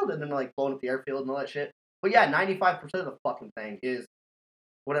airfield! And then they're like blowing up the airfield and all that shit. But yeah, 95% of the fucking thing is,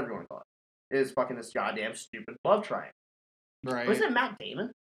 whatever you want to call it, is fucking this goddamn stupid love triangle. Right. Wasn't it Matt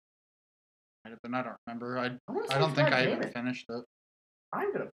Damon? I don't remember. I don't think I even finished it.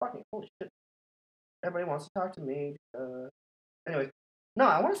 I'm gonna fucking, holy shit. Everybody wants to talk to me. Anyways, no,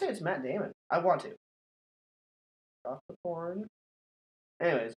 I want to say it's Matt Damon. I want to. Off the porn.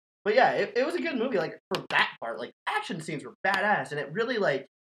 Anyways, but yeah, it was a good movie, like, for that part. Like, action scenes were badass, and it really, like,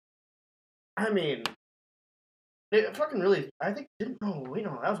 I mean, it fucking really, I think, that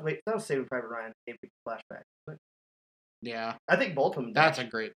was Saving Private Ryan, flashback. But yeah. I think both of them. That's a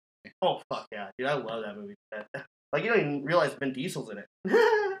great movie. Oh, fuck yeah. Dude, I love that movie. Like, you don't even realize Vin Diesel's in it.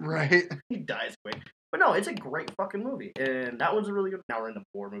 Right. He dies quick. But no, it's a great fucking movie, and that one's a really good. Now we're into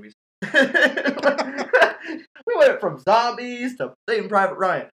war movies. We went from zombies to Saving Private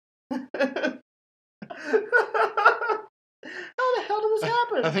Ryan. How the hell did this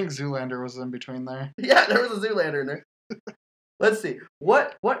happen? I think Zoolander was in between there. Yeah, there was a Zoolander in there. Let's see.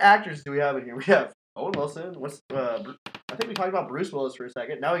 What actors do we have in here? We have Owen Wilson. I think we talked about Bruce Willis for a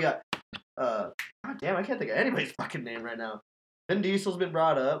second. Now we got God damn, I can't think of anybody's fucking name right now. Vin Diesel's been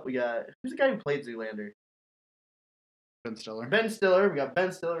brought up. We got who's the guy who played Zoolander? Ben Stiller. Ben Stiller. We got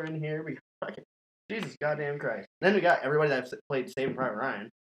Ben Stiller in here. We got fucking Jesus goddamn Christ. Then we got everybody that played Saving Private Ryan.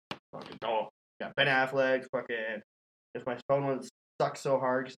 Fucking oh. We got Ben Affleck. Fucking if my phone one sucks so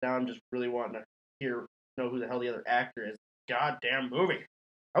hard because now I'm just really wanting to know who the hell the other actor is. Goddamn movie.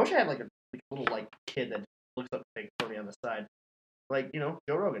 I wish I had like a little like kid that looks up things for me on the side. Like, Joe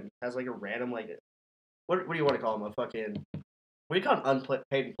Rogan has like a random like what do you want to call him? A fucking what do you call an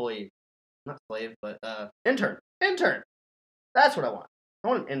unpaid employee? Not slave, but intern. Intern. That's what I want. I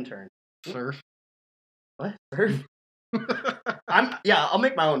want an intern. Surf. What? Surf? I'll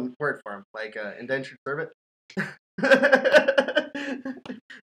make my own word for him. Like indentured servant.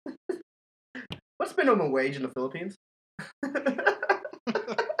 What's minimum wage in the Philippines?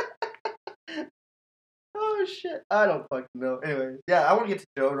 Oh shit. I don't fucking know. Anyway, yeah, I want to get to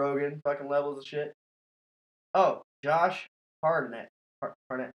Joe Rogan fucking levels of shit. Oh, Josh Hartnett.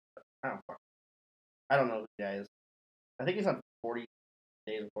 Hartnett. I don't know who the guy is. I think he's on 40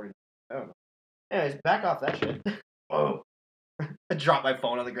 days and 40. I don't know. Anyways, back off that shit. Whoa. I dropped my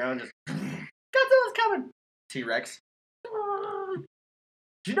phone on the ground. Just Godzilla's coming. T-Rex. Do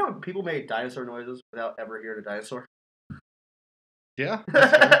you know people made dinosaur noises without ever hearing a dinosaur? Yeah.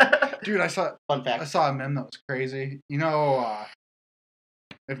 Dude, Fun fact. I saw a meme that was crazy. If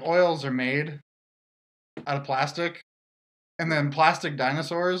oils are made out of plastic, and then plastic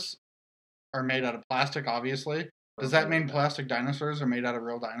dinosaurs are made out of plastic, obviously, does that mean plastic dinosaurs are made out of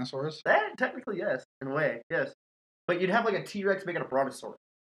real dinosaurs? That technically, yes, in a way, yes. But you'd have like a T-Rex making a brontosaurus.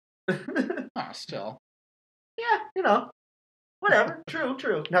 Still. Yeah, whatever. True.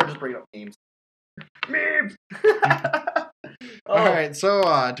 Now we're just bringing up memes. Memes. All right,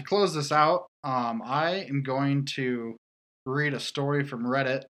 so to close this out, I am going to read a story from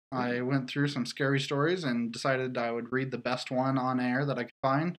Reddit. I went through some scary stories and decided I would read the best one on air that I could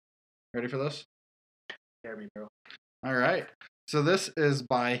find. Ready for this? Scare me, bro. All right. So this is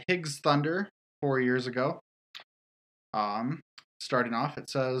by Higgs Thunder 4 years ago. Starting off, it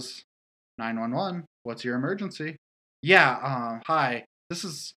says, 911, what's your emergency? Yeah, hi. This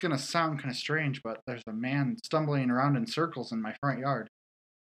is going to sound kind of strange, but there's a man stumbling around in circles in my front yard.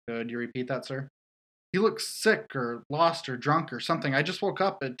 Could you repeat that, sir? He looks sick or lost or drunk or something. I just woke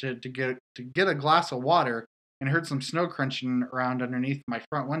up to get a glass of water and heard some snow crunching around underneath my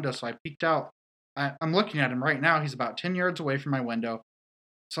front window, so I peeked out. I'm looking at him right now. He's about 10 yards away from my window.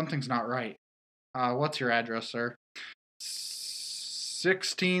 Something's not right. What's your address, sir?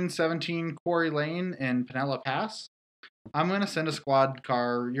 1617 Quarry Lane in Pinella Pass. I'm going to send a squad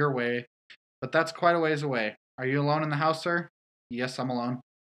car your way, but that's quite a ways away. Are you alone in the house, sir? Yes, I'm alone.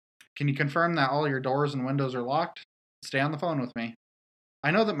 Can you confirm that all your doors and windows are locked? Stay on the phone with me.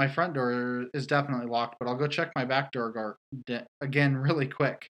 I know that my front door is definitely locked, but I'll go check my back door again really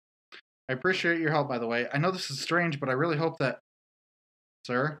quick. I appreciate your help, by the way. I know this is strange, but I really hope that...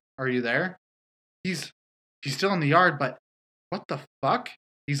 Sir, are you there? He's still in the yard, but what the fuck?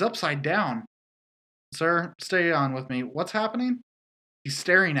 He's upside down. Sir, stay on with me. What's happening? He's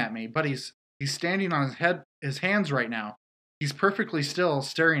staring at me, but he's standing on his hands right now. He's perfectly still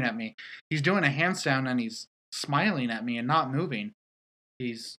staring at me. He's doing a handstand and he's smiling at me and not moving.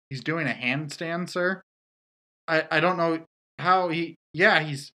 He's doing a handstand, sir. I don't know how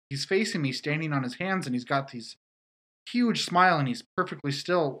he's facing me standing on his hands and he's got these huge smile and he's perfectly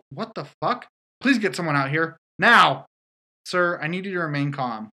still. What the fuck? Please get someone out here. Now! Sir, I need you to remain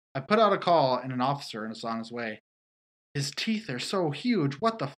calm. I put out a call and an officer is on his way. His teeth are so huge.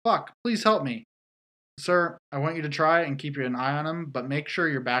 What the fuck? Please help me. Sir, I want you to try and keep an eye on him, but make sure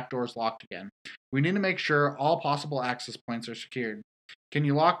your back door is locked again. We need to make sure all possible access points are secured. Can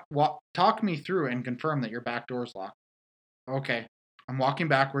you talk me through and confirm that your back door is locked? Okay, I'm walking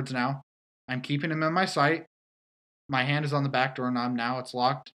backwards now. I'm keeping him in my sight. My hand is on the back door knob now. It's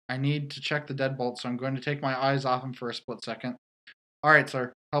locked. I need to check the deadbolt, so I'm going to take my eyes off him for a split second. All right,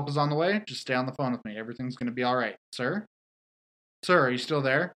 sir. Help is on the way. Just stay on the phone with me. Everything's going to be all right. Sir? Sir, are you still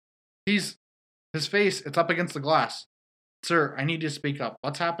there? His face, it's up against the glass. Sir, I need you to speak up.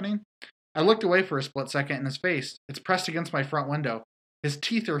 What's happening? I looked away for a split second and his face, it's pressed against my front window. His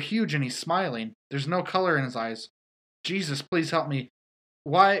teeth are huge and he's smiling. There's no color in his eyes. Jesus, please help me.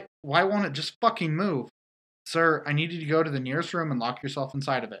 Why won't it just fucking move? Sir, I need you to go to the nearest room and lock yourself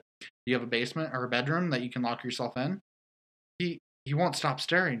inside of it. Do you have a basement or a bedroom that you can lock yourself in? He won't stop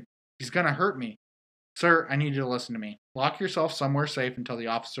staring. He's gonna hurt me. Sir, I need you to listen to me. Lock yourself somewhere safe until the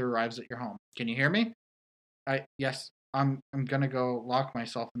officer arrives at your home. Can you hear me? Yes, I'm gonna go lock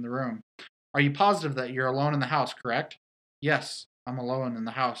myself in the room. Are you positive that you're alone in the house, correct? Yes, I'm alone in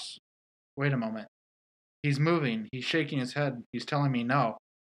the house. Wait a moment. He's moving. He's shaking his head. He's telling me no.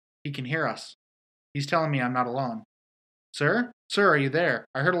 He can hear us. He's telling me I'm not alone. Sir? Sir, are you there?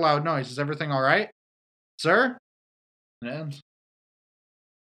 I heard a loud noise. Is everything all right? Sir? It ends.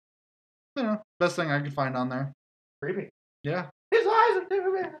 Best thing I could find on there. Creepy. Yeah. His eyes are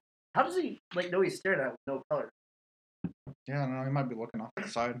different. How does he know he's staring at it with no color? Yeah, I don't know. He might be looking off to the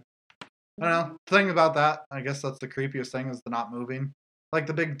side. I don't know. The thing about that, I guess that's the creepiest thing is the not moving. Like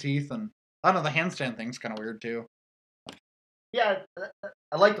the big teeth and I don't know, the handstand thing's kind of weird too. Yeah,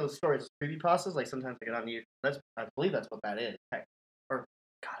 I like those stories, creepypastas. Like sometimes they get on YouTube. I believe that's what that is. Heck, or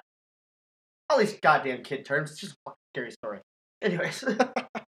God, all these goddamn kid terms. It's just a fucking scary story. Anyways,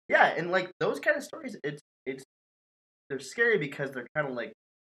 yeah, and like those kind of stories, they're scary because they're kind of like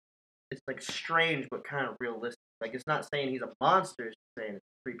it's like strange but kind of realistic. Like it's not saying he's a monster. It's just saying it's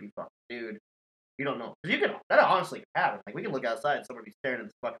a creepy fucking dude. You don't know because that honestly could happen. Like we can look outside and somebody be staring at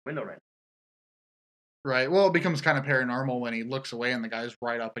this fucking window right now. Right. Well, it becomes kind of paranormal when he looks away and the guy's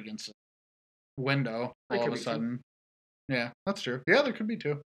right up against the window all of a sudden. Too. Yeah, that's true. Yeah, there could be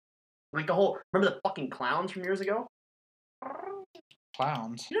too. Like remember the fucking clowns from years ago?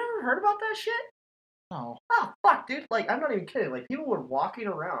 Clowns? You never heard about that shit? No. Oh, fuck, dude. Like, I'm not even kidding. Like, people were walking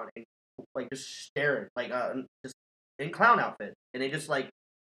around and, like, just staring, like, just in clown outfits. And they just, like,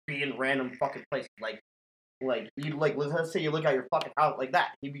 be in random fucking places. You, like, let's say you look at your fucking house like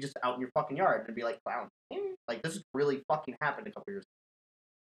that. You'd be just out in your fucking yard and be like, clown. Like, this really fucking happened a couple years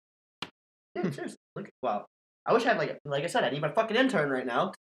ago. Yeah, seriously. Wow. I wish I had, like I said, I need my fucking intern right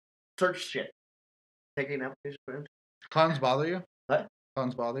now. Search shit. Taking an application for intern. Clowns bother you? What?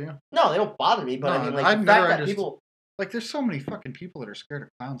 Clowns bother you? No, they don't bother me, but no, I mean, like, I've the never fact that people... Like, there's so many fucking people that are scared of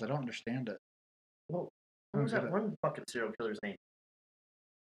clowns. I don't understand it. Well, what was that one fucking serial killer's name?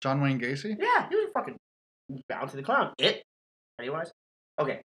 John Wayne Gacy? Yeah, he was fucking bound to the clown. Pennywise?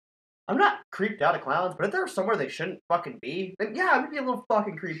 Okay. I'm not creeped out of clowns, but if they're somewhere they shouldn't fucking be, then yeah, I'm gonna be a little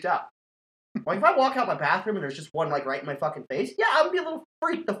fucking creeped out. Like, if I walk out my bathroom and there's just one, like, right in my fucking face, yeah, I'm gonna be a little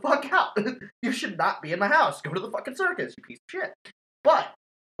freaked the fuck out. You should not be in my house. Go to the fucking circus, you piece of shit. But,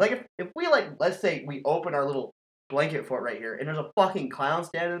 like, if we, like, let's say we open our little blanket fort right here, and there's a fucking clown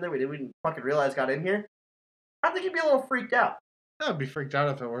standing there we didn't fucking realize got in here, I think you'd be a little freaked out. I'd be freaked out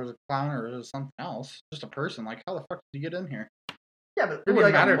if it was a clown or it was something else. Just a person. Like, how the fuck did you get in here? Yeah, but there'd be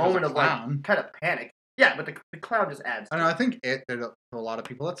like a moment of like kind of panic. Yeah, but the clown just adds. I know. I think it did to a lot of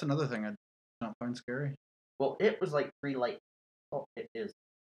people. That's another thing I don't find scary. Well, it was like free light. Oh, it is.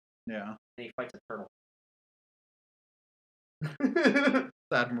 Yeah. And he fights a turtle. It's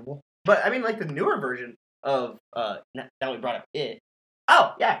admirable. But I mean, like the newer version of now we brought up it.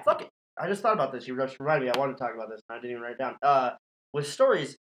 Oh yeah, fuck it. I just thought about this. You just reminded me. I wanted to talk about this, and I didn't even write it down. With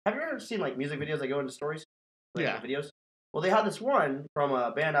stories, have you ever seen like music videos that go into stories? Like, yeah. Videos. Well, they had this one from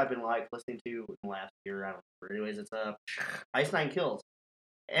a band I've been like listening to in the last year. I don't remember. Anyways, it's Ice Nine Kills,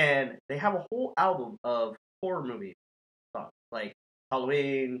 and they have a whole album of horror movie songs like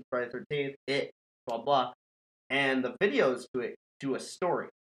Halloween, Friday the 13th, It, blah blah, and the videos to it do a story,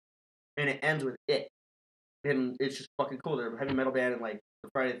 and it ends with It, and it's just fucking cool. They're a heavy metal band and like the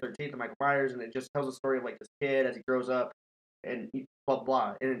Friday the 13th and Michael Myers, and it just tells the story of like this kid as he grows up, and blah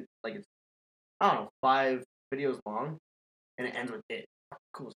blah, and like it's I don't know 5 videos long. And it ends with It.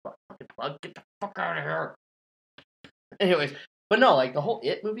 Cool as fuck. Fucking plug. Get the fuck out of here. Anyways, but no, like the whole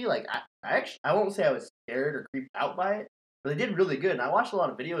It movie, like I won't say I was scared or creeped out by it, but they did really good. And I watched a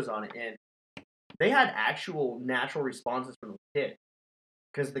lot of videos on it, and they had actual natural responses from the kid.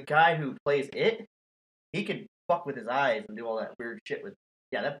 Because the guy who plays It, he can fuck with his eyes and do all that weird shit with.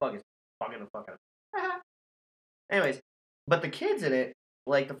 Yeah, that bug is bugging the fuck out of him. Anyways, but the kids in it,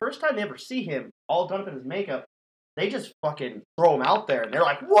 like the first time they ever see him, all done up in his makeup. They just fucking throw him out there, and they're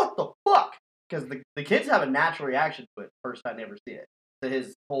like, what the fuck? Because the kids have a natural reaction to it the first time they ever see it. To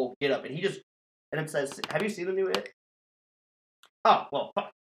his whole get-up. And it says, have you seen the new It? Oh, well,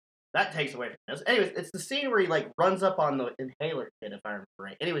 fuck. That takes away from this. Anyways, it's the scene where he, like, runs up on the inhaler kid, if I remember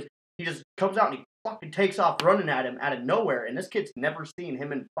right. Anyways, he just comes out and he fucking takes off running at him out of nowhere, and this kid's never seen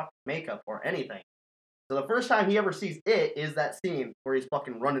him in fucking makeup or anything. So the first time he ever sees It is that scene where he's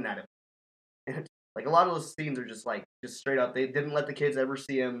fucking running at him. And like, a lot of those scenes are just, like, just straight up. They didn't let the kids ever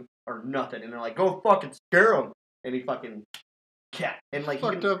see him or nothing. And they're like, go fucking scare him. And he fucking, yeah. And, like,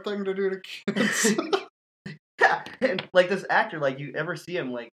 fucked up thing to do to kids. Yeah. And, like, this actor, like, you ever see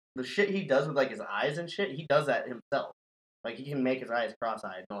him, like, the shit he does with, like, his eyes and shit, he does that himself. Like, he can make his eyes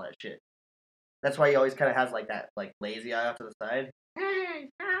cross-eyed and all that shit. That's why he always kind of has like that like lazy eye off to the side. Hey,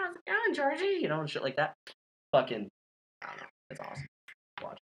 how's it going, Georgie? You know, and shit like that. Fucking, I don't know. It's awesome.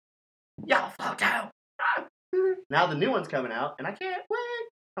 Watch. Y'all float out. Now the new one's coming out, and I can't wait.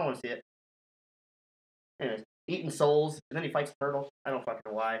 I want to see it. Anyways, eating souls, and then he fights a turtle. I don't fucking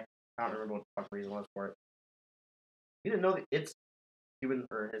know why. I don't remember what the fuck reason was for it. You didn't know that it's human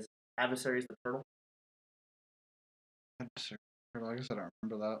or his adversary is the turtle? I guess I don't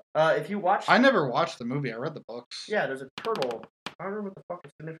remember If you watch, that. I never watched the movie. I read the books. Yeah, there's a turtle. I don't remember what the fuck the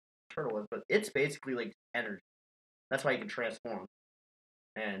significant turtle is, but it's basically like energy. That's why he can transform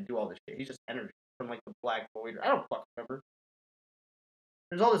and do all this shit. He's just energy from like the Black Void. I don't fucking remember.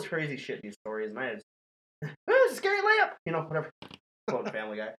 There's all this crazy shit in these stories, and I just it's a scary lamp, you know, whatever. Quote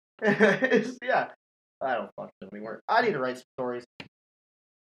Family Guy. Yeah, I don't fucking know anymore. I need to write some stories.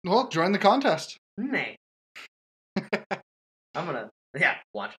 Well, join the contest. Nay. I'm gonna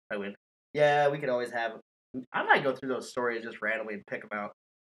watch. I win. Yeah, we could always have. I might go through those stories just randomly and pick them out.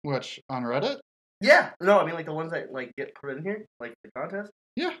 Which on Reddit? Yeah, no, I mean like the ones that like get put in here, like the contest.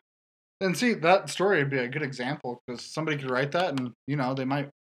 Yeah, and see that story would be a good example because somebody could write that, and you know they might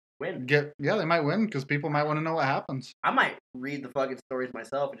win. They might win because people might want to know what happens. I might read the fucking stories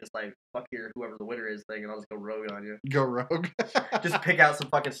myself and just like fuck your whoever the winner is thing, and I'll just go rogue on you. Go rogue. Just pick out some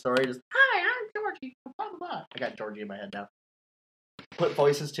fucking story. Just hi, I'm Georgie. Blah blah blah. I got Georgie in my head now. Put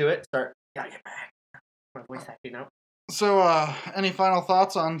voices to it. Start. Gotta get back. My voice acting out. So, any final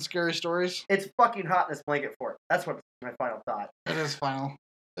thoughts on scary stories? It's fucking hot in this blanket fort. That's what my final thought. It is final.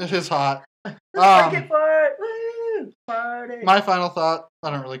 It is hot. Blanket fort. Woo! Party. My final thought. I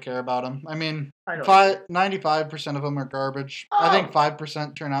don't really care about them. I mean, 95% of them are garbage. Oh. I think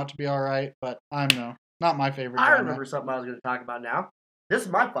 5% turn out to be all right, but not my favorite. I remember something I was going to talk about now. This is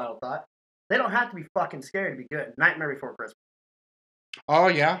my final thought. They don't have to be fucking scary to be good. Nightmare Before Christmas. Oh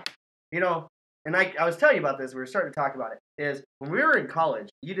yeah. You know. And I was telling you about this. We were starting to talk about it. Is when we were in college,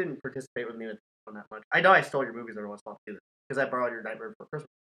 you didn't participate with me on that much. I know I stole your movies every once in a while too, because I borrowed your Nightmare Before Christmas.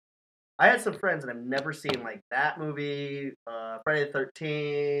 I had some friends that I've never seen like that movie, Friday the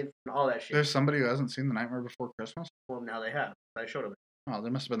 13th, and all that shit. There's somebody who hasn't seen The Nightmare Before Christmas. Well, now they have. I showed them. Oh, they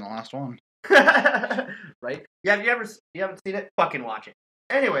must have been the last one. Right? Yeah. You haven't seen it? Fucking watch it.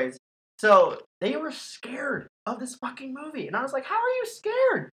 Anyways, so they were scared of this fucking movie, and I was like, "How are you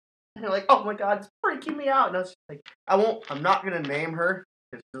scared?" And they're like, "Oh my god, it's freaking me out." And I was like, I'm not going to name her,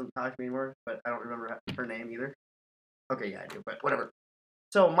 because she doesn't talk to me anymore, but I don't remember her name either. Okay, yeah, I do, but whatever.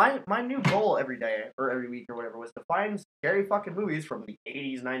 So my new goal every day, or every week, or whatever, was to find scary fucking movies from the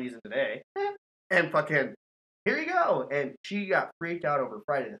 80s, 90s, and today, and fucking, here you go. And she got freaked out over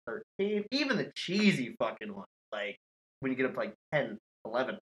Friday the 13th, even the cheesy fucking one, like, when you get up to like 10,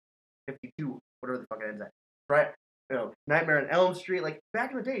 11, 52, whatever the fuck it ends at, right? You know, Nightmare on Elm Street, like,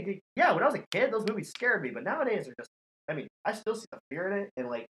 back in the day, yeah, when I was a kid, those movies scared me, but nowadays they're just, I mean, I still see the fear in it, and,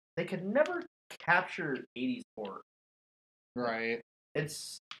 like, they could never capture 80s horror. Right.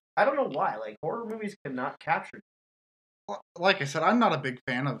 I don't know why, like, horror movies cannot capture it. Well, like I said, I'm not a big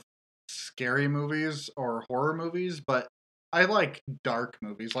fan of scary movies or horror movies, but I like dark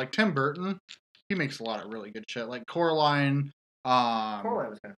movies. Like Tim Burton, he makes a lot of really good shit, like Coraline. Coraline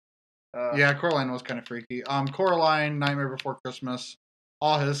was kind of yeah, Coraline was kind of freaky. Coraline, Nightmare Before Christmas,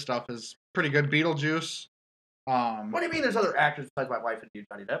 all his stuff is pretty good. Beetlejuice. What do you mean there's other actors besides my wife and you,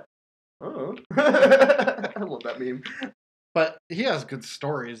 Johnny Depp? Oh. I love that meme. But he has good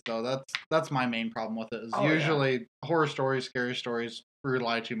stories, though. That's my main problem with it. Is usually horror stories, scary stories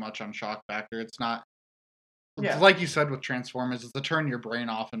rely too much on shock factor. It's not. Yeah. Like you said with Transformers, it's to turn your brain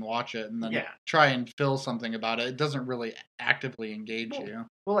off and watch it, and then try and feel something about it. It doesn't really actively engage you.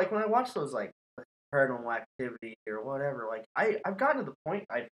 Well, like when I watch those like Paranormal Activity or whatever, like I've gotten to the point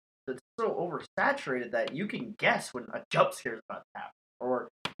it's so oversaturated that you can guess when a jump scare is about to happen, or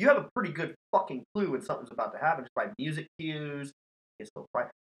you have a pretty good fucking clue when something's about to happen just by music cues. It's so bright,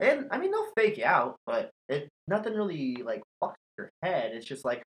 and I mean they'll fake you out, but nothing really like fucks your head. It's just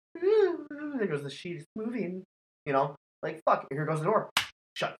like. There goes the sheet, it's moving. You know, like, fuck, here goes the door.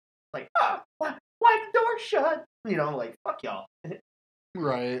 Shut. Like, why the door shut? You know, like, fuck y'all.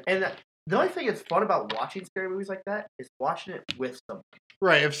 Right. And the only thing that's fun about watching scary movies like that is watching it with somebody.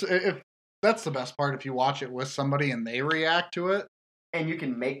 Right. If that's the best part, if you watch it with somebody and they react to it. And you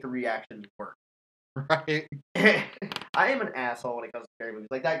can make the reaction work. Right. I am an asshole when it comes to scary movies.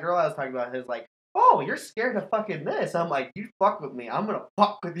 Like, that girl I was talking about is like, oh, you're scared of fucking this. I'm like, you fuck with me. I'm going to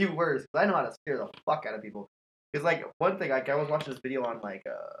fuck with you worse. Because I know how to scare the fuck out of people. Because, like, one thing, like, I was watching this video on, like,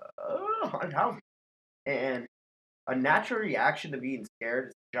 haunted houses. And a natural reaction to being scared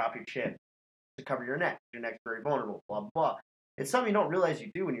is to drop your chin. To cover your neck. Your neck's very vulnerable. Blah, blah, blah. it's something you don't realize you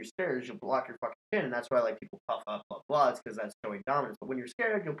do when you're scared. Is you'll block your fucking chin, and that's why like people puff up, blah blah. It's because that's showing dominance. But when you're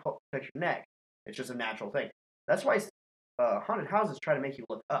scared, you'll touch your neck. It's just a natural thing. That's why haunted houses try to make you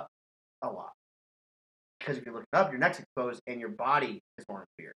look up a lot. Because if you're looking up, your neck's exposed and your body is more in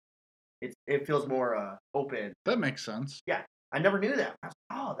fear. It feels more open. That makes sense. Yeah, I never knew that. I was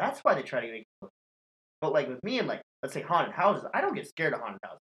like, oh, that's why they try to make you look. But like with me and like let's say haunted houses, I don't get scared of haunted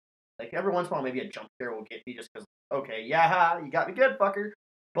houses. Like every once in a while, maybe a jump scare will get me just because. Okay, yeah, you got me good, fucker.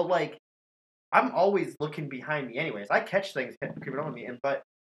 But like, I'm always looking behind me, anyways. I catch things creeping on me, but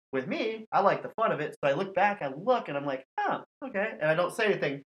with me, I like the fun of it. So I look back, I look, and I'm like, oh, okay, and I don't say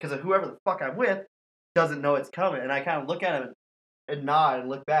anything because whoever the fuck I'm with doesn't know it's coming, and I kind of look at them and nod and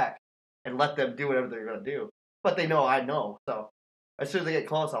look back and let them do whatever they're gonna do. But they know I know, so as soon as they get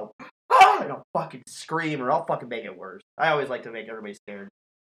close, I'll fucking scream or I'll fucking make it worse. I always like to make everybody scared.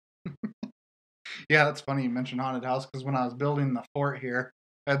 Yeah, that's funny you mentioned haunted house because when I was building the fort here,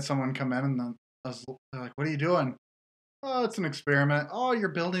 I had someone come in and they're like, "What are you doing?" "Oh, it's an experiment." "Oh, you're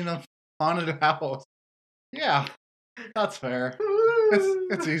building a haunted house." Yeah, that's fair.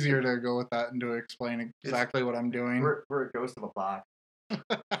 It's easier to go with that and to explain exactly what I'm doing. We're a ghost of a box,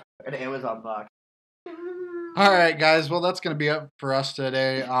 an Amazon box. All right, guys. Well, that's going to be it for us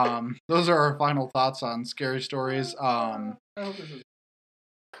today. Those are our final thoughts on scary stories. I hope this is.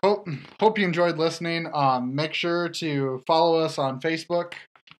 Hope you enjoyed listening. Make sure to follow us on Facebook,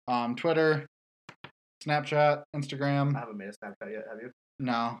 Twitter, Snapchat, Instagram. I haven't made a Snapchat yet, have you?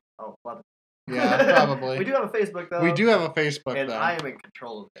 No. Oh, love it. Yeah, probably. We do have a Facebook, though. We do have a Facebook, and though. I am in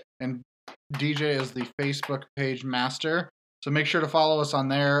control of it. And DJ is the Facebook page master. So make sure to follow us on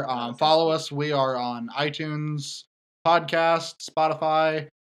there. Follow us. We are on iTunes, Podcast, Spotify.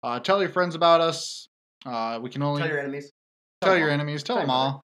 Tell your friends about us. We can only... Tell your enemies. Tell your enemies. Tell them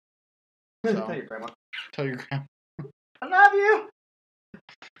all. So, tell your grandma. Tell your grandma. I love you.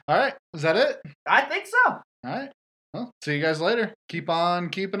 All right. Is that it? I think so. All right. Well, see you guys later. Keep on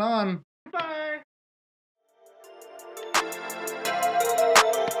keeping on. Bye.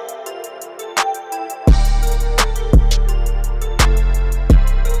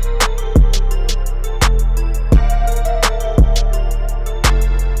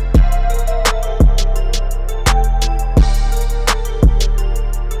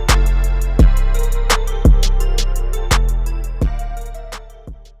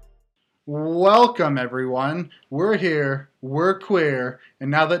 Welcome, everyone. We're here. We're queer. And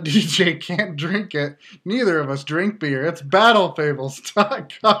now that DJ can't drink it, neither of us drink beer. It's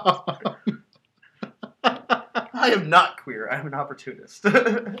battlefables.com. I am not queer. I'm an opportunist. Son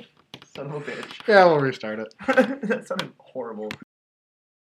of a bitch. Yeah, we'll restart it. That sounded horrible.